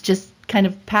moments, just kind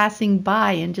of passing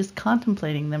by and just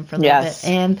contemplating them for a little bit,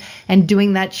 and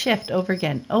doing that shift over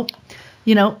again. Oh,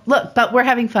 look, but we're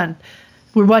having fun.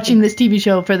 We're watching this TV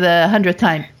show for the 100th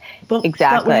time. But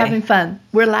we're having fun.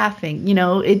 We're laughing.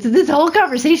 It's this whole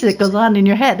conversation that goes on in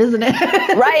your head, isn't it?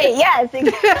 Right. Yes.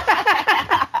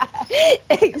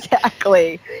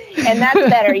 Exactly. And that's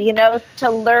better,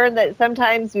 to learn that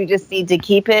sometimes we just need to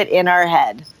keep it in our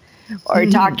head or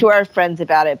talk to our friends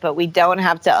about it, but we don't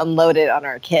have to unload it on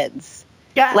our kids.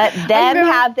 Yeah, let them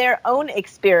have their own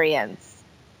experience.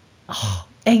 Oh,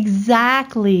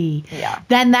 exactly. Yeah.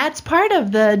 Then that's part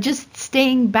of the just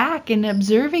staying back and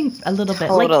observing a little bit.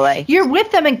 Totally. Like, you're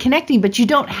with them and connecting, but you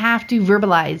don't have to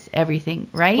verbalize everything,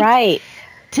 right? Right.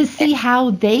 To see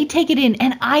how they take it in.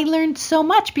 And I learned so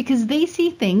much because they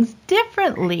see things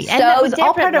differently. And that was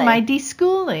all part of my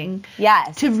deschooling.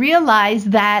 Yes. To realize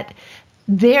that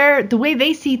the way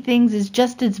they see things is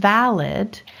just as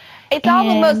valid. It's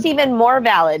almost even more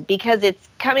valid because it's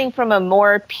coming from a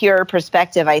more pure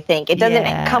perspective, I think. It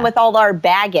doesn't come with all our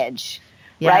baggage,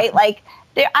 right? Like,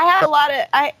 I had a lot of,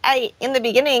 in the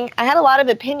beginning, I had a lot of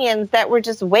opinions that were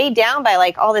just weighed down by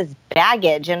like all this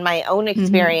baggage and my own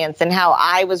experience and how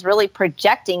I was really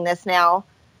projecting this now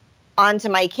onto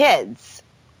my kids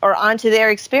or onto their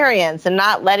experience and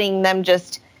not letting them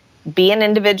just be an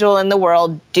individual in the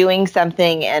world doing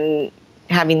something and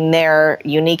having their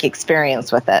unique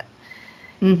experience with it.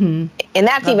 Mm-hmm. And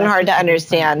that's even hard to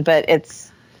understand, but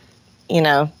it's,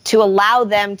 to allow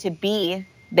them to be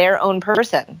their own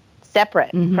person,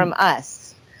 separate from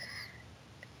us.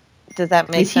 Does that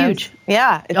make sense? Huge.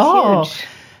 Yeah, it's huge.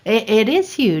 It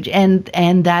is huge. And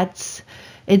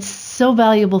it's so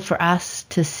valuable for us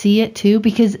to see it too,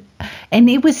 because, and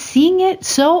it was seeing it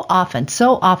so often,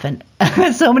 so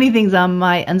many things on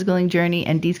my unschooling journey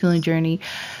and deschooling journey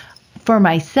for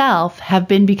myself have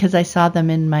been because I saw them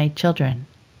in my children.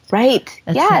 Right.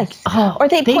 It's yes. Like, or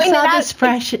they pointed saw out this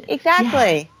fresh.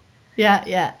 Exactly.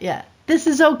 Yeah. This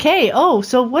is okay. Oh,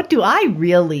 so what do I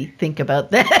really think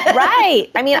about that? Right.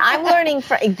 I mean, I'm learning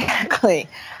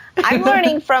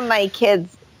from my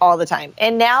kids all the time.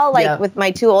 And now, with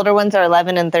my two older ones are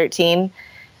 11 and 13,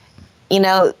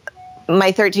 my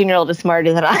 13-year-old is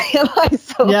smarter than I am. I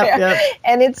swear.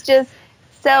 And it's just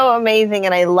so amazing.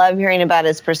 And I love hearing about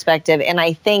his perspective. And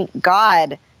I thank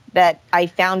God that I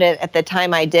found it at the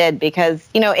time I did, because,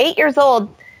 8 years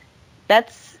old,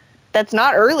 that's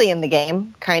not early in the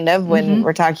game, kind of, when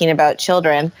we're talking about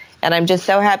children. And I'm just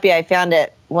so happy I found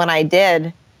it when I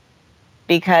did,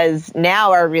 because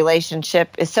now our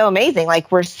relationship is so amazing.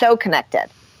 Like, we're so connected,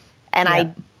 and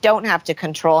I don't have to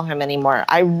control him anymore.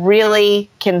 I really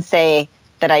can say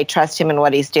that I trust him in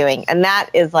what he's doing. And that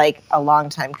is like a long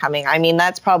time coming. I mean,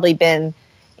 that's probably been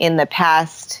in the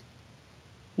past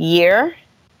year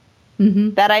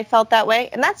that I felt that way.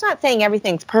 And that's not saying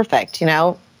everything's perfect,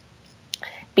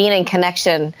 Being in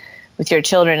connection with your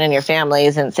children and your family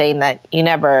isn't saying that you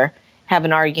never have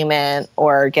an argument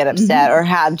or get upset or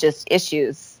have just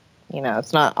issues.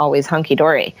 It's not always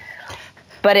hunky-dory.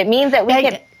 But it means that we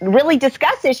can really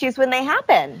discuss issues when they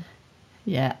happen.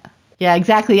 Yeah. Yeah,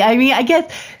 exactly. I mean, I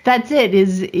guess that's it,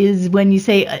 is when you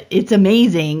say it's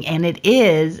amazing, and it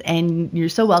is, and you're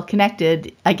so well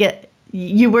connected.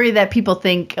 You worry that people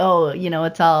think,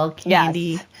 it's all candy.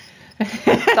 Yes.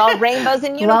 It's all rainbows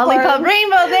and unicorns. Lollipop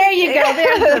rainbow. There you go.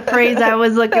 There's the phrase I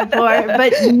was looking for.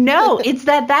 But no, it's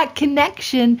that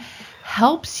connection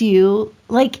helps you.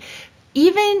 Like,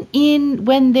 even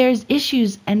when there's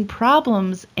issues and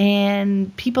problems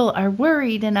and people are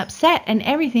worried and upset and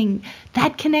everything,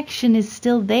 that connection is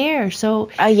still there. So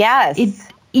yes.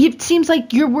 It seems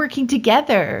like you're working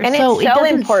together. And so it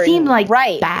doesn't important. Seem like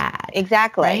bad.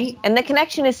 Exactly. Right? And the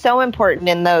connection is so important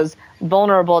in those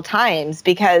vulnerable times,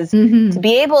 because to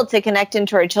be able to connect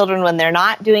into our children when they're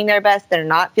not doing their best, they're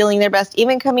not feeling their best,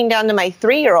 even coming down to my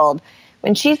 3-year-old,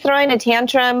 when she's throwing a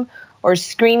tantrum or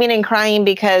screaming and crying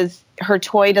because her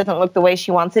toy doesn't look the way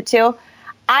she wants it to,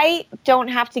 I don't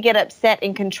have to get upset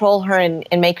and control her and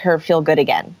make her feel good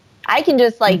again. I can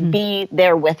just be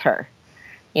there with her,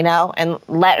 and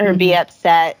let her be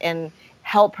upset and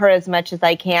help her as much as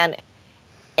I can.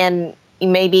 And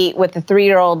maybe with the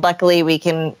 3-year-old, luckily, we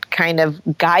can kind of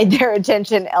guide their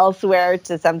attention elsewhere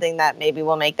to something that maybe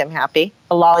will make them happy,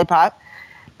 a lollipop.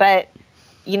 But,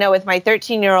 with my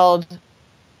 13-year-old,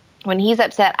 when he's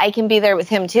upset, I can be there with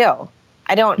him too.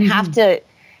 I don't have to.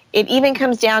 It even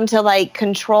comes down to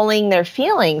controlling their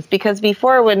feelings, because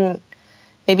before, when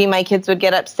maybe my kids would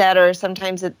get upset, or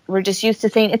sometimes we're just used to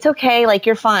saying, it's okay.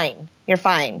 You're fine. You're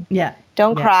fine. Yeah.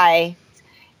 Don't cry.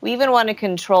 We even want to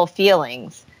control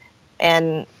feelings.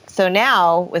 And so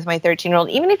now with my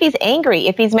 13-year-old, even if he's angry,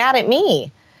 if he's mad at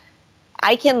me,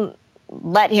 I can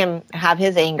let him have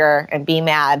his anger and be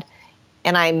mad,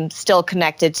 and I'm still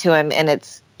connected to him. And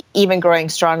it's even growing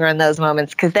stronger in those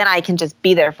moments, because then I can just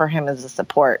be there for him as a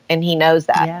support. And he knows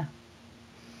that. Yeah.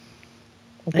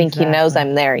 I think he knows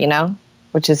I'm there,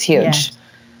 which is huge.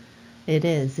 it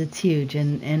is. It's huge.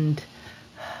 And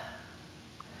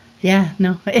yeah,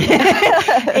 no,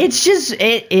 it's just,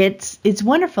 it's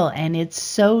wonderful. And it's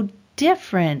so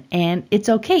different, and it's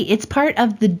okay. It's part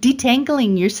of the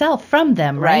detangling yourself from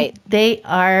them, right? They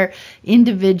are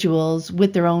individuals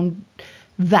with their own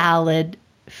valid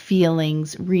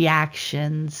feelings,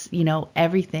 reactions,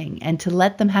 everything. And to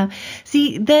let them have,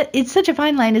 see, that it's such a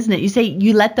fine line, isn't it? You say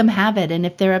you let them have it, and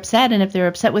if they're upset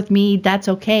with me, that's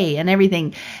okay, and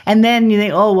everything. And then you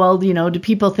think, oh, well, do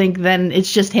people think then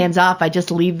it's just hands off, I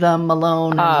just leave them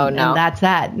alone, and that's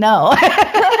that? No.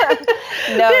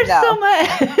 There's so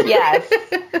much. Yes.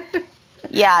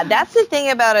 Yeah, that's the thing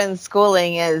about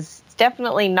unschooling, is it's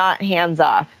definitely not hands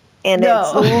off. And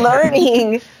it's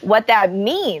learning what that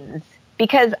means.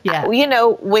 Because,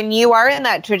 when you are in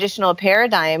that traditional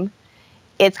paradigm,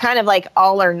 it's kind of like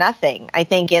all or nothing, I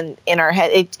think, in our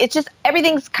head. It's just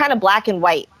everything's kind of black and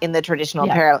white in the traditional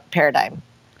paradigm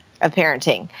of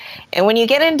parenting. And when you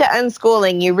get into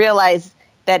unschooling, you realize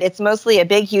that it's mostly a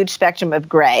big, huge spectrum of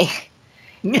gray.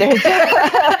 I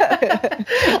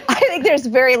think there's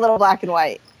very little black and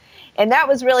white. And that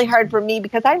was really hard for me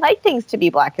because I like things to be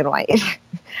black and white.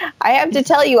 I have to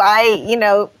tell you,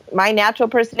 my natural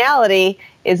personality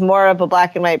is more of a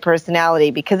black and white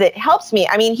personality because it helps me.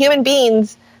 I mean, human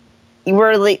beings, we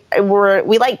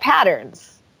like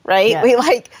patterns, right? Yeah. We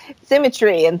like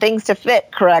symmetry and things to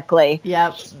fit correctly.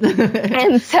 Yep.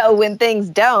 And so when things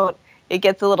don't, it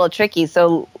gets a little tricky.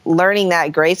 So learning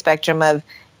that gray spectrum of,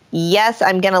 yes,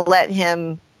 I'm going to let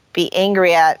him be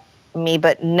angry at me,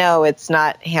 but no, it's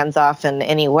not hands off in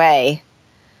any way.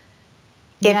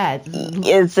 How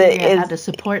to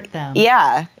support them.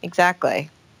 Yeah, exactly.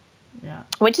 Yeah,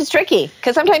 which is tricky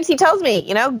because sometimes he tells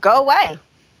me, go away.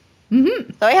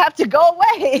 Mm-hmm. So I have to go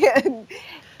away,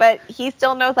 but he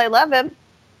still knows I love him,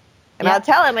 and I'll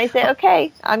tell him. I say,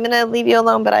 okay, I'm going to leave you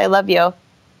alone, but I love you.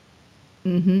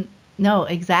 Mm-hmm. No,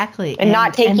 exactly, and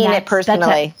not taking it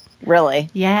personally. Really.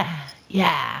 Yeah,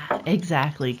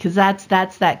 exactly. Because that's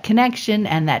that connection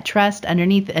and that trust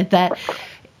underneath that.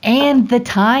 And the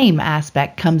time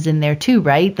aspect comes in there too,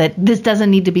 right? That this doesn't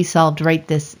need to be solved right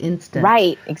this instant.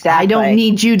 Right, exactly. I don't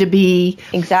need you to be...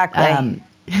 Exactly.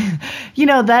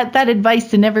 That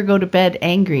advice to never go to bed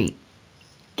angry.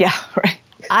 Yeah, right.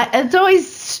 It's always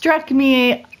struck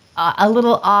me a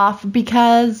little off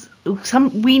because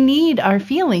we need our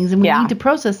feelings and we need to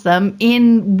process them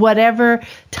in whatever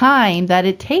time that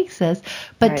it takes us.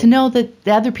 But to know that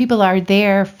the other people are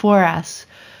there for us,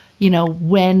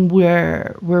 when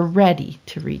we're ready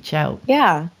to reach out.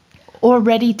 Yeah. Or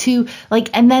ready to,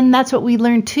 and then that's what we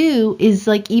learn too, is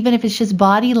even if it's just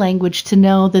body language, to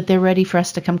know that they're ready for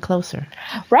us to come closer.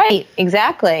 Right,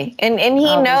 exactly. And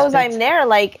he knows I'm there.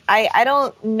 I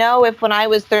don't know if when I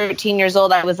was 13 years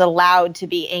old, I was allowed to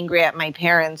be angry at my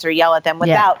parents or yell at them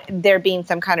without there being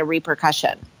some kind of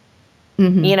repercussion.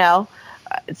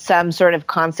 Mm-hmm. Some sort of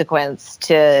consequence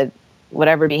to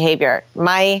whatever behavior.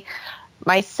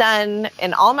 My son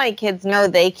and all my kids know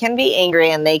they can be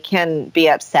angry and they can be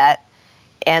upset.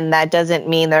 And that doesn't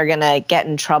mean they're going to get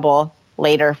in trouble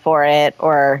later for it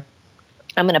or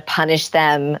I'm going to punish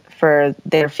them for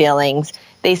their feelings.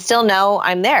 They still know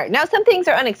I'm there. Now, some things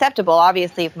are unacceptable.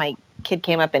 Obviously, if my kid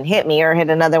came up and hit me or hit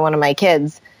another one of my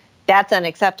kids, that's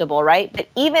unacceptable, right? But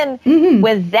even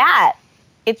with that,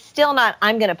 it's still not,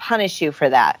 I'm going to punish you for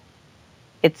that.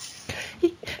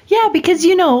 Yeah, because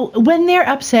when they're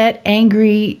upset,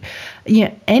 angry,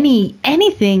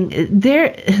 anything,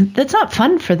 that's not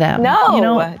fun for them.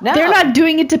 No, they're not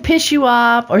doing it to piss you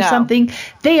off or something.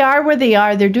 They are where they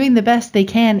are. They're doing the best they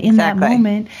can in that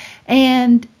moment,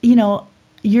 and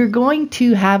you're going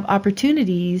to have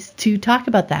opportunities to talk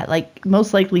about that.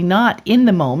 Most likely not in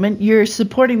the moment. You're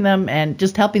supporting them and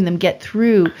just helping them get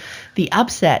through the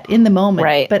upset in the moment.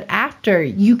 Right. But after,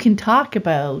 you can talk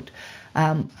about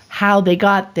how they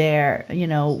got there,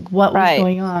 what was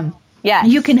going on. Yeah,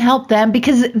 you can help them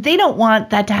because they don't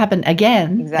want that to happen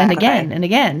again and again and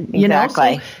again.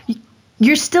 Exactly. So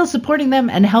you're still supporting them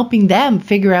and helping them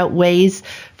figure out ways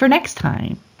for next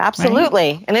time.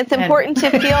 Absolutely. Right? And it's important to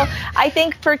feel, I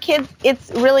think for kids,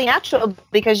 it's really natural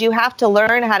because you have to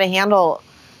learn how to handle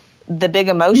the big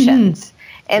emotions. Mm-hmm.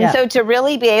 And so to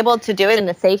really be able to do it in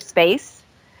a safe space,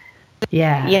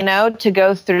 to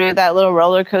go through that little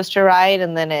roller coaster ride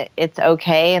and then it's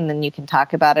okay. And then you can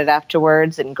talk about it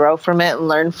afterwards and grow from it and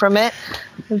learn from it.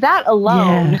 That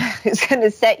alone is going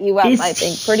to set you up, I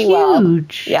think, pretty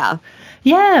huge. Well. Yeah.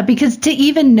 Yeah. Because to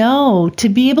even know, to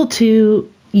be able to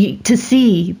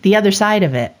see the other side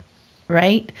of it,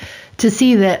 right? To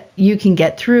see that you can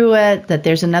get through it, that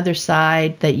there's another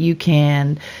side, that you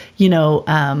can,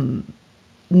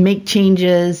 make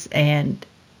changes, and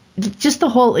just the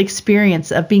whole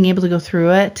experience of being able to go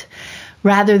through it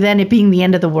rather than it being the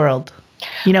end of the world.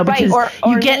 Because or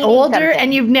you get older something.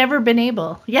 and you've never been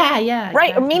able. Yeah. Right.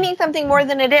 Exactly. Or meaning something more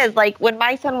than it is. Like when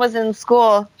my son was in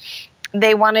school,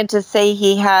 they wanted to say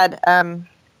he had,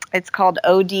 it's called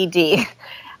ODD.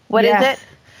 What is it?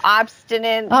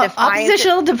 Obstinate, defiant.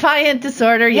 Oppositional defiant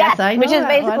disorder. Yes, I know. Which is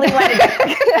basically what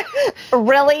it is.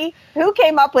 Really? Who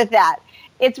came up with that?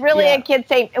 It's really a kid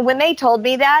saying, when they told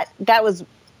me that was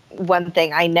one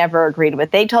thing I never agreed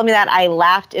with. They told me that, I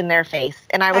laughed in their face.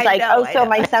 And I was so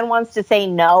my son wants to say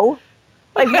no?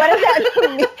 Like, what does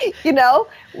that mean?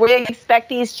 We expect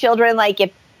these children,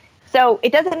 so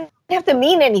it doesn't have to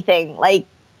mean anything. Like,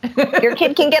 your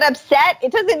kid can get upset.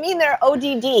 It doesn't mean they're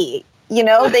ODD.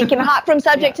 They can hop from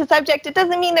subject to subject. It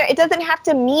doesn't mean it doesn't have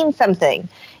to mean something.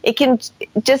 It can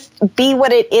just be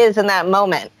what it is in that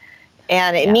moment.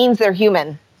 And it means they're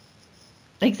human.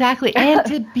 Exactly. And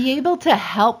to be able to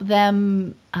help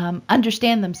them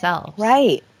understand themselves.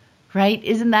 Right. Right.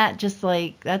 Isn't that just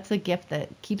that's a gift that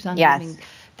keeps on yes. giving?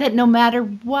 That no matter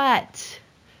what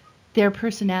their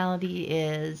personality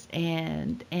is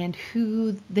and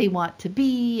who they want to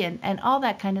be and all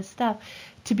that kind of stuff,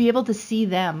 to be able to see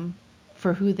them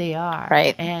for who they are.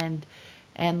 Right. And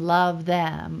love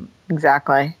them.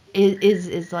 Exactly.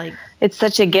 Is like, it's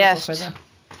such a gift for them.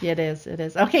 It is.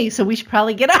 Okay, so we should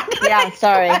probably get on to the next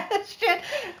sorry. question.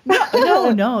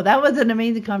 No, that was an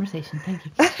amazing conversation. Thank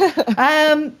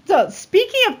you. So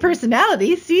speaking of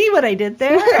personality, see what I did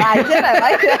there? I did. I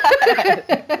like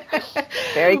that.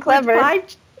 Very clever.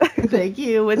 Thank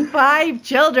you. With 5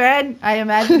 children, I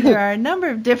imagine there are a number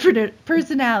of different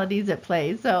personalities at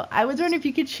play. So I was wondering if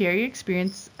you could share your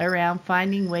experience around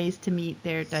finding ways to meet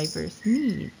their diverse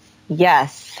needs.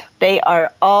 Yes, they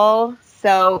are all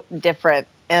so different.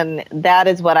 And that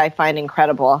is what I find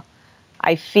incredible.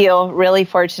 I feel really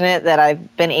fortunate that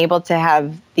I've been able to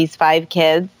have these 5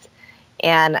 kids.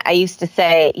 And I used to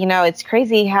say, it's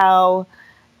crazy how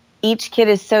each kid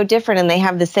is so different and they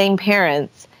have the same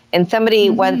parents. And somebody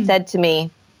once said to me,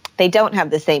 they don't have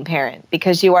the same parent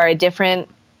because you are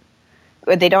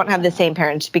they don't have the same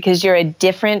parents because you're a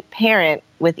different parent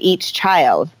with each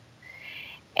child.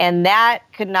 And that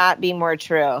could not be more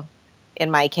true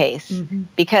in my case,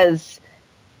 because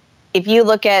if you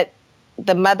look at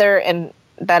the mother and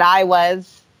that I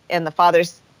was and the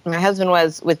fathers my husband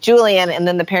was with Julian, and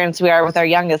then the parents we are with our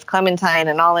youngest Clementine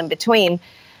and all in between,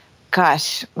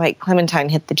 gosh, Clementine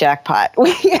hit the jackpot.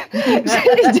 We did.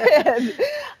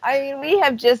 I mean, we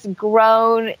have just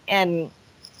grown and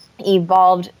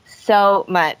evolved so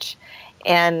much.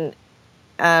 And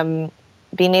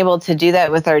being able to do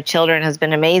that with our children has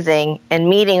been amazing. And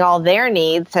meeting all their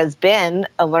needs has been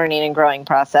a learning and growing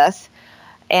process.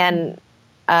 And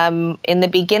in the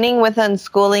beginning with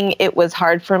unschooling, it was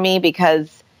hard for me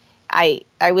because I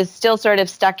was still sort of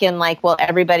stuck in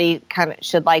everybody kind of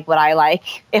should like what I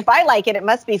like. If I like it, it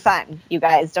must be fun, you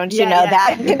guys. Don't you know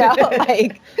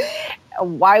that?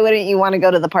 Why wouldn't you want to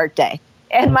go to the park day?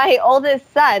 And my oldest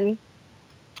son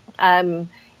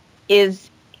is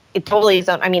totally his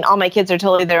own. I mean, all my kids are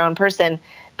totally their own person,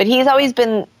 but he's always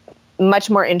been much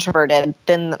more introverted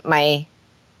than my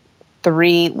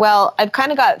 3. Well, I've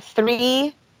kind of got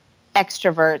 3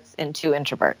 extroverts and 2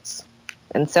 introverts.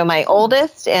 And so my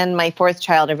oldest and my 4th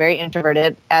child are very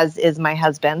introverted, as is my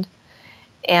husband.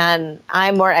 And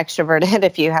I'm more extroverted,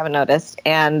 if you haven't noticed.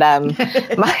 And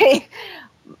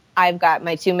I've got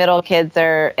my 2 middle kids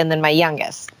and then my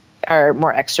youngest are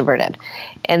more extroverted.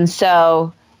 And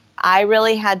so I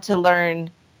really had to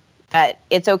learn that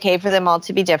it's okay for them all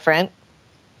to be different,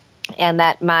 and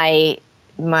that my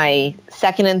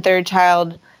 2nd and 3rd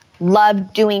child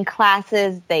love doing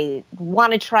classes. They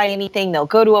want to try anything. They'll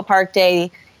go to a park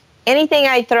day. Anything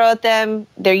I throw at them,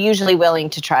 they're usually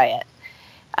willing to try it.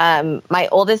 My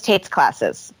oldest hates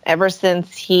classes. Ever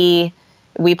since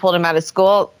we pulled him out of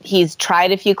school, he's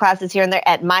tried a few classes here and there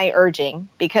at my urging,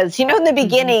 because, in the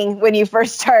beginning, when you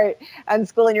first start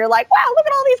unschooling, you're like, wow, look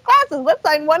at all these classes. Let's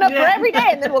sign one up for every day.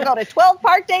 And then we'll go to 12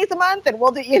 park days a month, and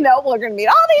we'll do, we're going to meet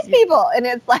all these people. And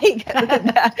it's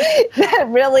that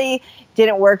really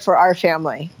didn't work for our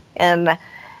family. And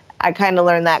I kind of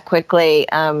learned that quickly.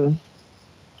 And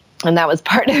that was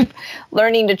part of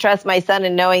learning to trust my son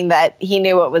and knowing that he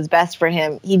knew what was best for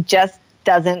him. He just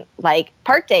doesn't like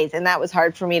park days. And that was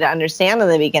hard for me to understand in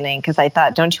the beginning, because I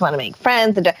thought, don't you want to make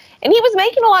friends? And he was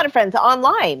making a lot of friends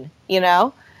online,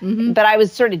 but I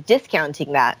was sort of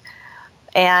discounting that.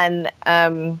 And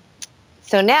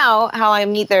so now how I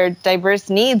meet their diverse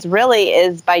needs really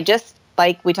is by just,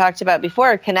 like we talked about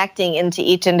before, connecting into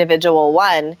each individual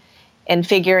one and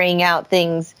figuring out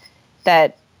things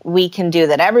that we can do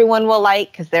that everyone will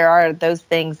like, because there are those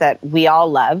things that we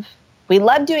all love. We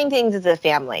love doing things as a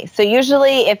family. So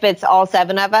usually if it's all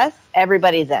 7 of us,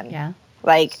 everybody's in. Yeah.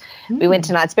 Like we went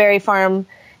to Knott's Berry Farm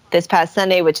this past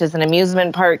Sunday, which is an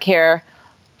amusement park here,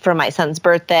 for my son's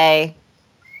birthday.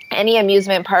 Any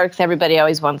amusement parks, everybody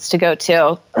always wants to go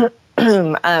to.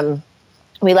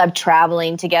 We love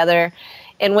traveling together.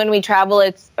 And when we travel,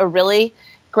 it's a really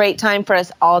great time for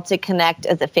us all to connect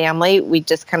as a family. We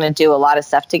just kind of do a lot of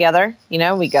stuff together. You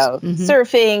know, we go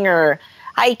surfing or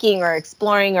hiking or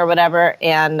exploring or whatever,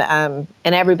 and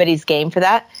everybody's game for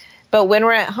that. But when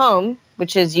we're at home,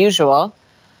 which is usual,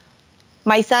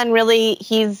 my son really,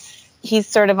 he's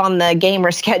sort of on the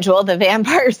gamer schedule, the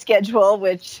vampire schedule,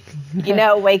 which, you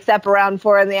know, wakes up around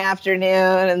 4 p.m.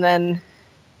 and then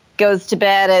goes to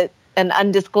bed at an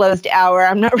undisclosed hour.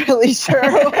 I'm not really sure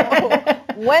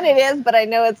when it is, but I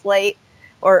know it's late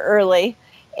or early.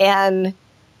 And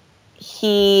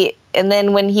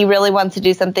then when he really wants to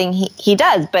do something, he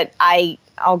does. But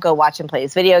I'll go watch him play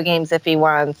his video games if he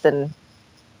wants, and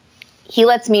he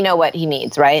lets me know what he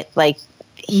needs, right? Like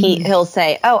he'll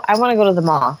say, "Oh, I want to go to the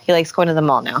mall." He likes going to the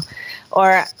mall now. Or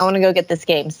I want to go get this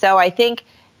game. So I think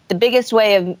the biggest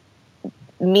way of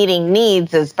meeting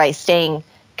needs is by staying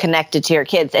connected to your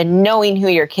kids and knowing who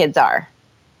your kids are,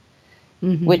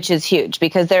 which is huge,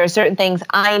 because there are certain things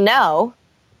I know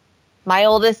my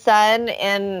oldest son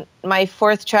and my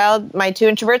 4th child, my 2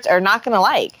 introverts, are not going to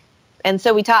like. And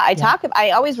so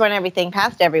I always run everything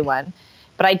past everyone,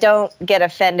 but I don't get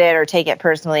offended or take it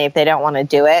personally if they don't want to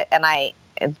do it. And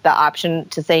the option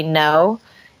to say no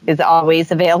is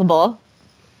always available.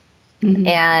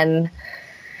 And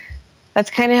that's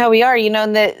kind of how we are, you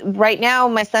know. Right now,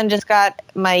 my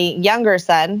younger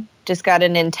son just got a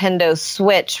Nintendo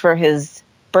Switch for his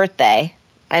birthday.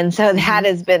 And so that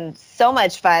has been so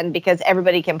much fun because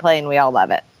everybody can play and we all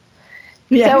love it.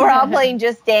 Yeah. So we're all playing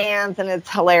Just Dance and it's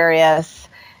hilarious.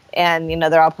 And, you know,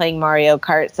 they're all playing Mario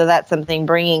Kart. So that's something,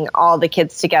 bringing all the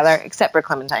kids together, except for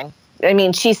Clementine. I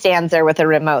mean, she stands there with a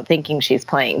remote thinking she's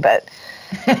playing, but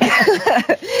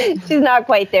she's not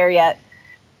quite there yet.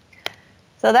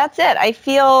 So that's it. I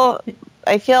feel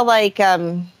like,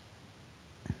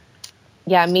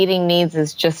 meeting needs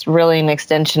is just really an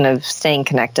extension of staying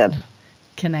connected.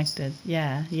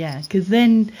 Yeah. Because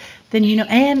then you know,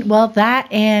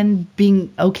 and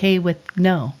being okay with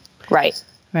no. Right.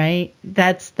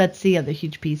 That's the other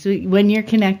huge piece. When you're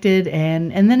connected,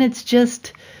 and then it's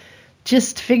just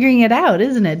figuring it out,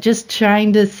 isn't it? Just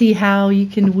trying to see how you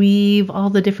can weave all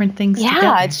the different things together.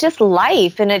 Yeah, it's just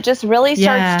life, and it just really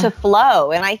starts to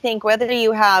flow. And I think whether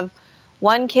you have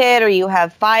 1 kid or you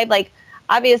have 5, like,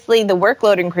 obviously the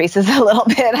workload increases a little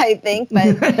bit, I think,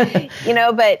 but you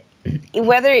know, but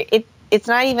whether it's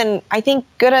not even, I think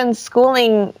good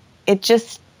unschooling,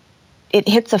 it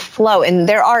hits a flow, and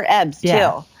there are ebbs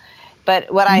too.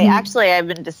 But what I've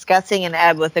been discussing an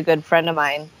ebb with a good friend of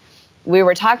mine. We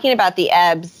were talking about the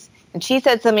ebbs, and she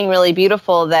said something really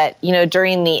beautiful, that, you know,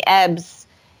 during the ebbs,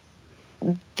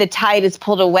 the tide is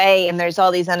pulled away and there's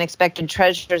all these unexpected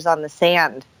treasures on the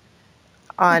sand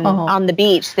on the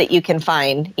beach that you can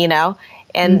find, you know?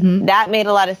 And that made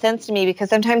a lot of sense to me, because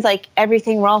sometimes, like,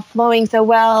 we're all flowing so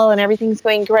well and everything's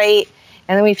going great,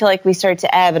 and then we feel like we start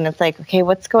to ebb, and it's like, okay,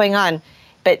 what's going on?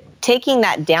 But taking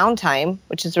that downtime,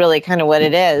 which is really kind of what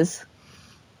it is,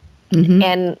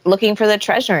 and looking for the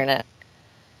treasure in it.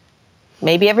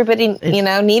 Maybe everybody, you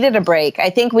know, needed a break. I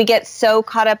think we get so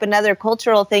caught up, another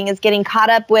cultural thing is getting caught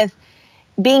up with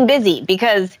being busy,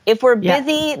 because if we're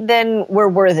busy, then we're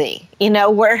worthy. You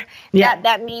know,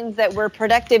 that means that we're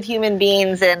productive human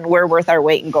beings and we're worth our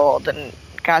weight in gold. And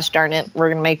gosh darn it, we're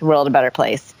going to make the world a better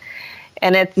place.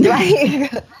 And it's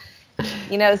like,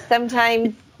 you know,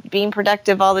 sometimes being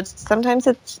productive sometimes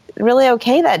it's really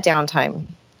okay, that downtime.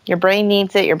 Your brain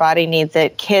needs it. Your body needs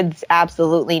it. Kids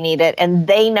absolutely need it. And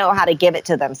they know how to give it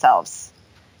to themselves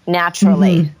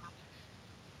naturally.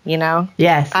 You know?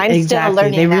 Yes, I'm still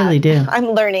learning They really do.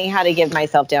 I'm learning how to give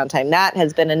myself downtime. That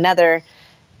has been another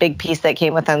big piece that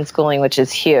came with unschooling, which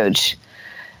is huge.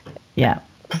 Yeah.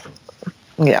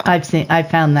 I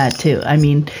found that too. I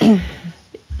mean,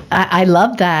 I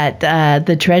love that,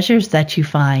 the treasures that you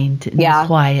find in the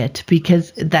quiet,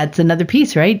 because that's another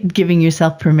piece, right? Giving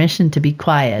yourself permission to be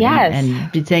quiet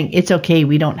and saying, it's okay.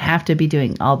 We don't have to be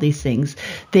doing all these things.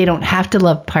 They don't have to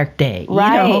love Park Day.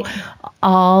 Right. You know,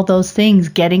 all those things,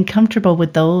 geting comfortable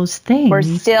with those things. We're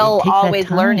still always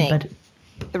learning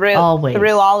through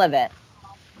all of it.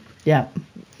 Yeah.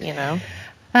 You know?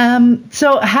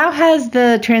 So how has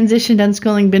the transition to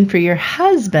unschooling been for your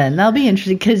husband? That'll be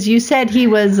interesting, because you said he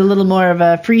was a little more of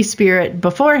a free spirit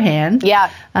beforehand. Yeah.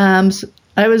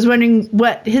 I was wondering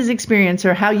what his experience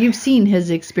or how you've seen his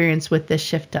experience with this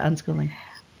shift to unschooling.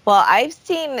 Well, I've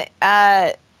seen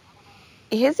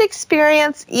his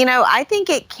experience, I think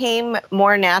it came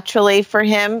more naturally for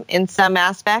him in some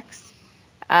aspects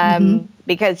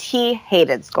because he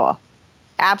hated school.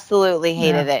 Absolutely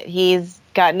hated it. He's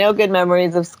got no good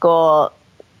memories of school.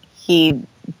 He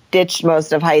ditched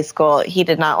most of high school. He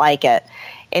did not like it.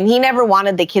 And he never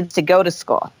wanted the kids to go to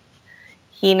school.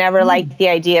 He never liked the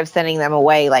idea of sending them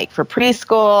away, like for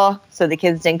preschool. So the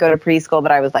kids didn't go to preschool,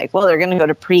 but I was like, well, they're going to go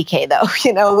to pre-K though,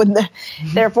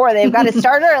 therefore they've got to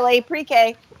start early,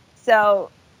 pre-K. So,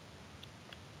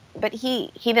 but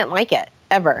he didn't like it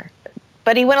ever,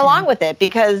 but he went along with it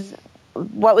because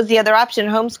what was the other option?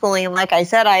 Homeschooling. And like I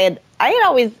said, I had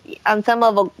always on some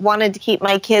level wanted to keep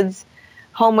my kids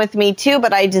home with me too,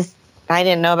 but I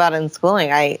didn't know about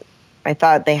unschooling. I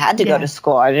thought they had to go to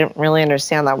school. I didn't really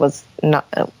understand that was not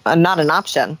an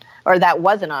option, or that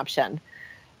was an option.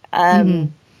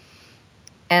 And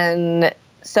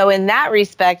so in that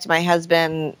respect, my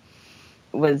husband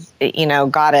was,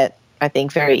 got it, I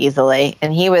think, very easily.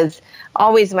 And he was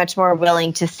always much more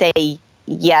willing to say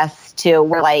yes to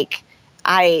where, like,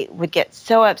 I would get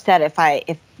so upset if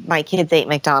my kids ate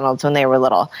McDonald's when they were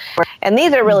little. And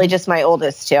these are really just my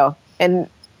oldest too. And,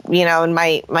 and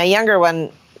my younger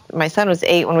one, my son was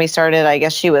 8 when we started. I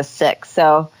guess she was 6.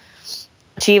 So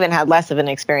she even had less of an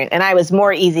experience. And I was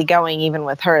more easygoing even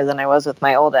with her than I was with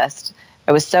my oldest.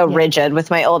 I was so rigid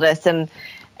with my oldest. And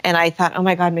I thought, oh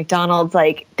my God, McDonald's,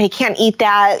 like, they can't eat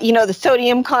that. The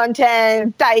sodium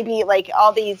content, diabetes, like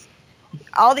all these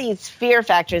fear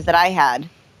factors that I had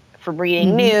from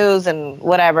reading news and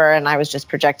whatever. And I was just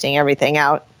projecting everything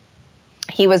out.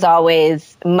 He was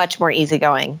always much more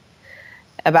easygoing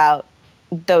about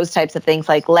those types of things,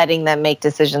 like letting them make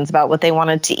decisions about what they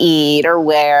wanted to eat or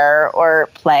wear or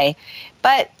play.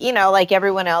 But, like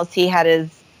everyone else, he had his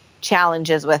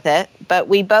challenges with it. But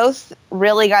we both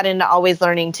really got into always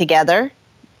learning together,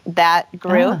 that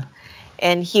group.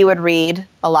 And he would read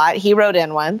a lot. He wrote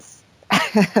in once.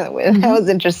 That was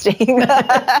interesting.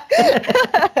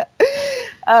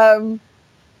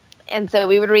 And so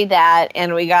we would read that,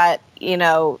 and we got,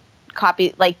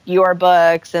 copy like your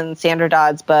books and Sandra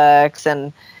Dodd's books,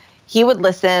 and he would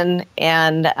listen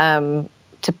and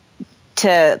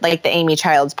to like the Amy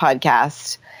Childs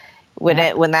podcast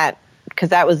because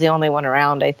that was the only one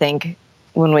around, I think,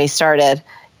 when we started.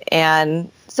 And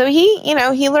so he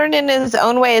learned in his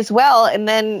own way as well. And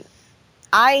then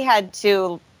I had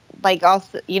to, like,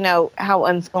 also, how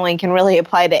unschooling can really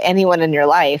apply to anyone in your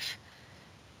life.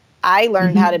 I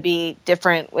learned how to be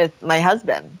different with my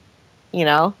husband.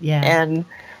 And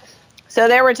so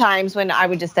there were times when I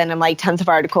would just send him like tons of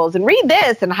articles and read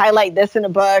this and highlight this in a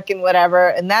book and whatever.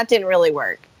 And that didn't really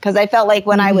work because I felt like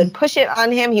when I would push it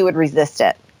on him, he would resist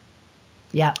it.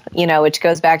 Yeah. Which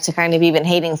goes back to kind of even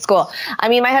hating school. I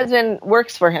mean, my husband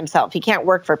works for himself. He can't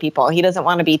work for people. He doesn't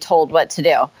want to be told what to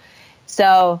do.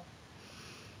 So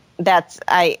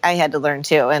I had to learn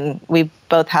too. And we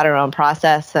both had our own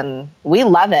process and we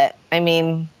love it. I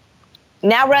mean,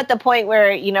 now we're at the point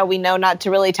where, we know not to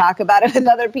really talk about it with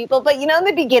other people. But, in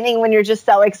the beginning when you're just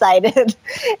so excited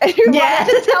and you want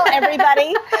to tell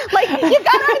everybody, like, you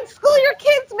got to unschool your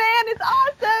kids, man. It's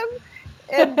awesome.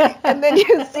 And then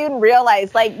you soon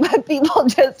realize, like, people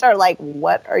just are like,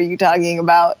 what are you talking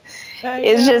about?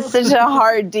 It's just such a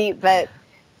hard, deep, but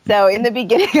so in the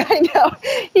beginning, I know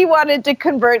he wanted to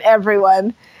convert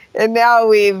everyone. And now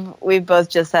we've both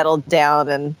just settled down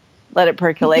and let it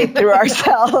percolate through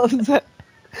ourselves.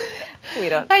 We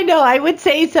don't. I know. I would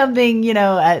say something,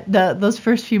 at those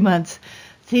first few months,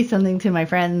 say something to my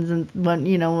friends, and when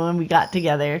we got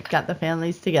the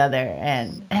families together,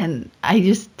 and I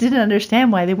just didn't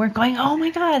understand why they weren't going, oh my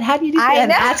God, how do you do that?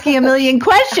 And asking a million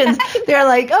questions. They're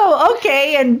like, oh,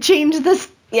 okay, and change the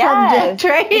subject,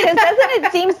 right? Because doesn't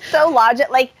it seem so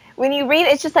logical? Like when you read,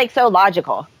 it's just like so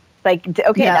logical. Like,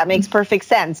 okay, that makes perfect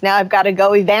sense. Now I've got to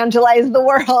go evangelize the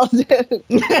world.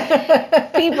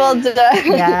 People do.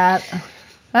 Yeah.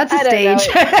 That's a stage.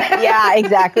 Yeah,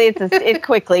 exactly. It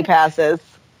quickly passes.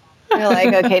 You're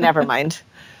like, okay, never mind.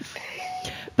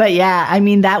 But yeah, I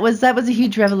mean, that was a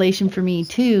huge revelation for me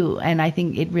too. And I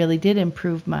think it really did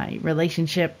improve my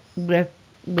relationship with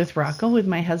Rocco, with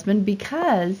my husband,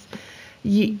 because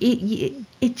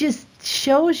it just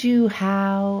shows you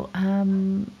how,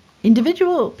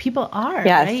 individual people are,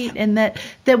 right? And that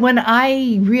when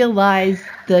I realized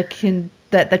that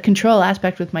the control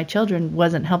aspect with my children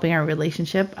wasn't helping our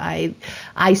relationship, I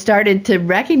started to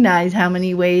recognize how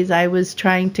many ways I was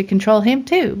trying to control him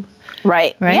too.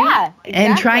 Right. Right. Yeah. Exactly.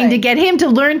 And trying to get him to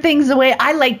learn things the way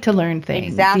I like to learn things.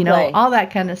 Exactly. All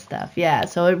that kind of stuff. Yeah.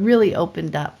 So it really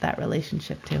opened up that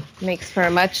relationship too. Makes for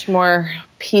a much more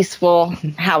peaceful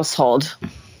household.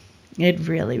 It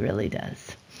really, really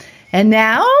does. And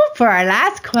now for our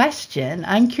last question,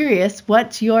 I'm curious,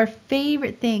 what's your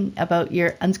favorite thing about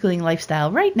your unschooling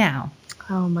lifestyle right now?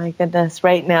 Oh my goodness,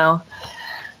 right now.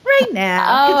 Right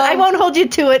now. 'Cause I won't hold you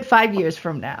to it 5 years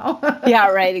from now. Yeah,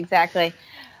 right, exactly.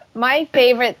 My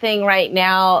favorite thing right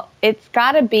now, it's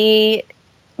got to be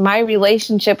my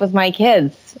relationship with my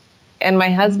kids and my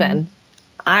husband.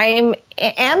 And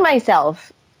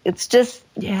myself. It's just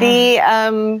it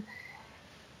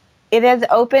has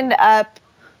opened up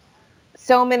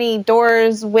so many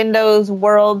doors, windows,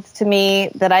 worlds to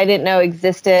me that I didn't know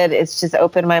existed. It's just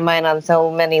opened my mind on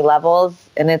so many levels,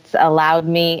 and it's allowed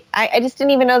me, I just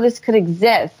didn't even know this could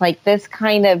exist. Like this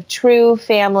kind of true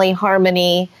family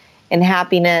harmony and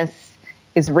happiness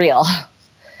is real.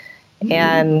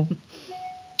 And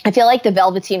I feel like the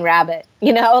Velveteen Rabbit,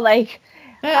 like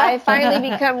I finally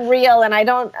become real, and I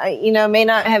don't, may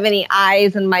not have any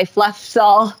eyes, and my fluff's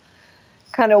all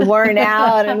kind of worn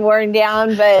out and worn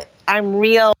down, but I'm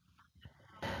real,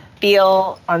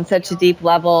 feel on such a deep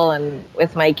level, and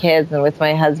with my kids and with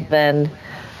my husband,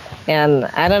 and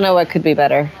I don't know what could be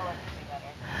better.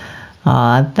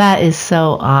 Aw, that is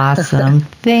so awesome.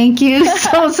 Thank you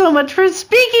so much for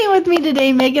speaking with me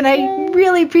today, Megan. I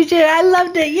really appreciate it. I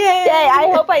loved it. Yay!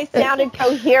 I hope I sounded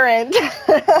coherent.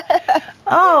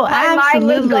 Oh, my absolutely. mind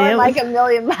was going like a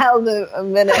million miles a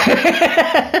minute.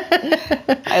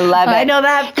 I love it. I know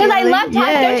that. Because I love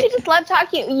talking. Don't you just love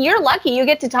talking? You're lucky you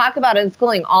get to talk about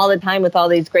unschooling all the time with all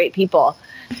these great people.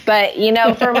 But,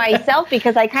 for myself,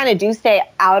 because I kind of do stay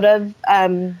out of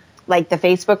like the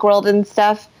Facebook world and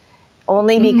stuff,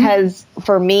 only because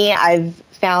for me, I've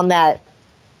found that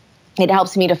it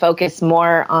helps me to focus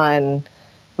more on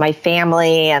my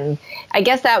family. And I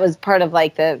guess that was part of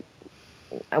like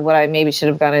what I maybe should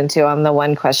have gone into on the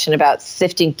one question about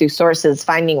sifting through sources,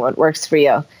 finding what works for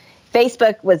you.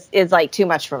 Facebook is like too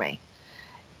much for me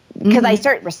because I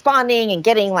start responding and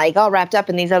getting like all wrapped up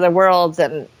in these other worlds,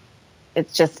 and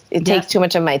it takes too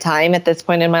much of my time at this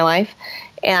point in my life.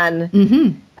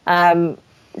 And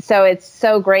so it's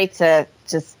so great to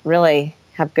just really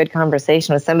have good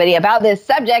conversation with somebody about this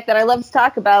subject that I love to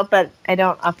talk about, but I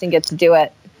don't often get to do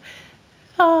it.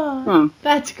 Oh,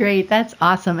 that's great. That's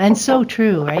awesome. And so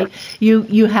true, right?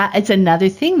 You have, it's another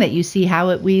thing that you see how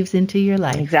it weaves into your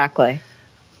life. Exactly.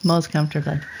 Most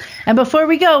comfortably. And before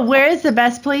we go, where is the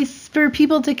best place for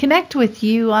people to connect with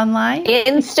you online?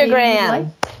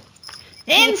 Instagram.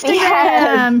 Yes.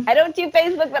 I don't do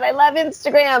Facebook, but I love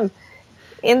Instagram.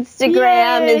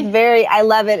 Instagram is I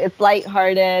love it. It's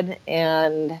lighthearted,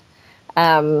 and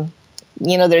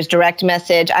there's direct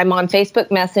message. I'm on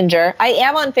Facebook Messenger. I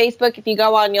am on Facebook. If you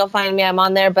go on, you'll find me. I'm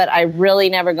on there, but I really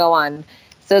never go on.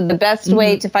 So the best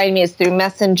way to find me is through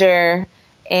Messenger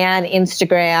and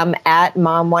Instagram at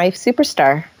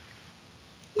MomWifeSuperstar.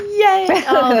 Yay!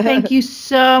 Oh, thank you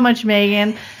so much,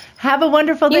 Megan. Have a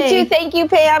wonderful day. You too. Thank you,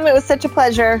 Pam. It was such a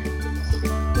pleasure.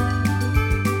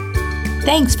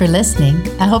 Thanks for listening.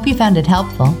 I hope you found it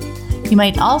helpful. You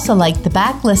might also like the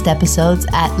backlist episodes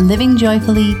at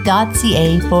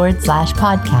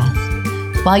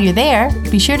livingjoyfully.ca/podcast. While you're there,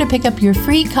 be sure to pick up your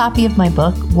free copy of my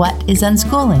book, What is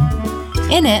Unschooling?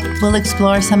 In it, we'll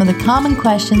explore some of the common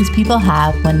questions people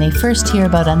have when they first hear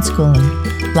about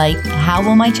unschooling, like, how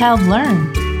will my child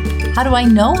learn? How do I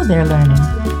know they're learning?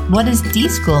 What is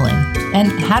deschooling?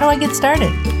 And how do I get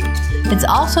started? It's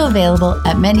also available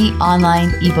at many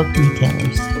online ebook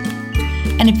retailers.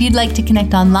 And if you'd like to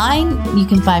connect online, you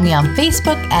can find me on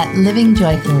Facebook at Living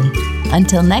Joyfully.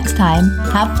 Until next time,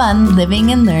 have fun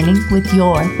living and learning with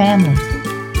your family.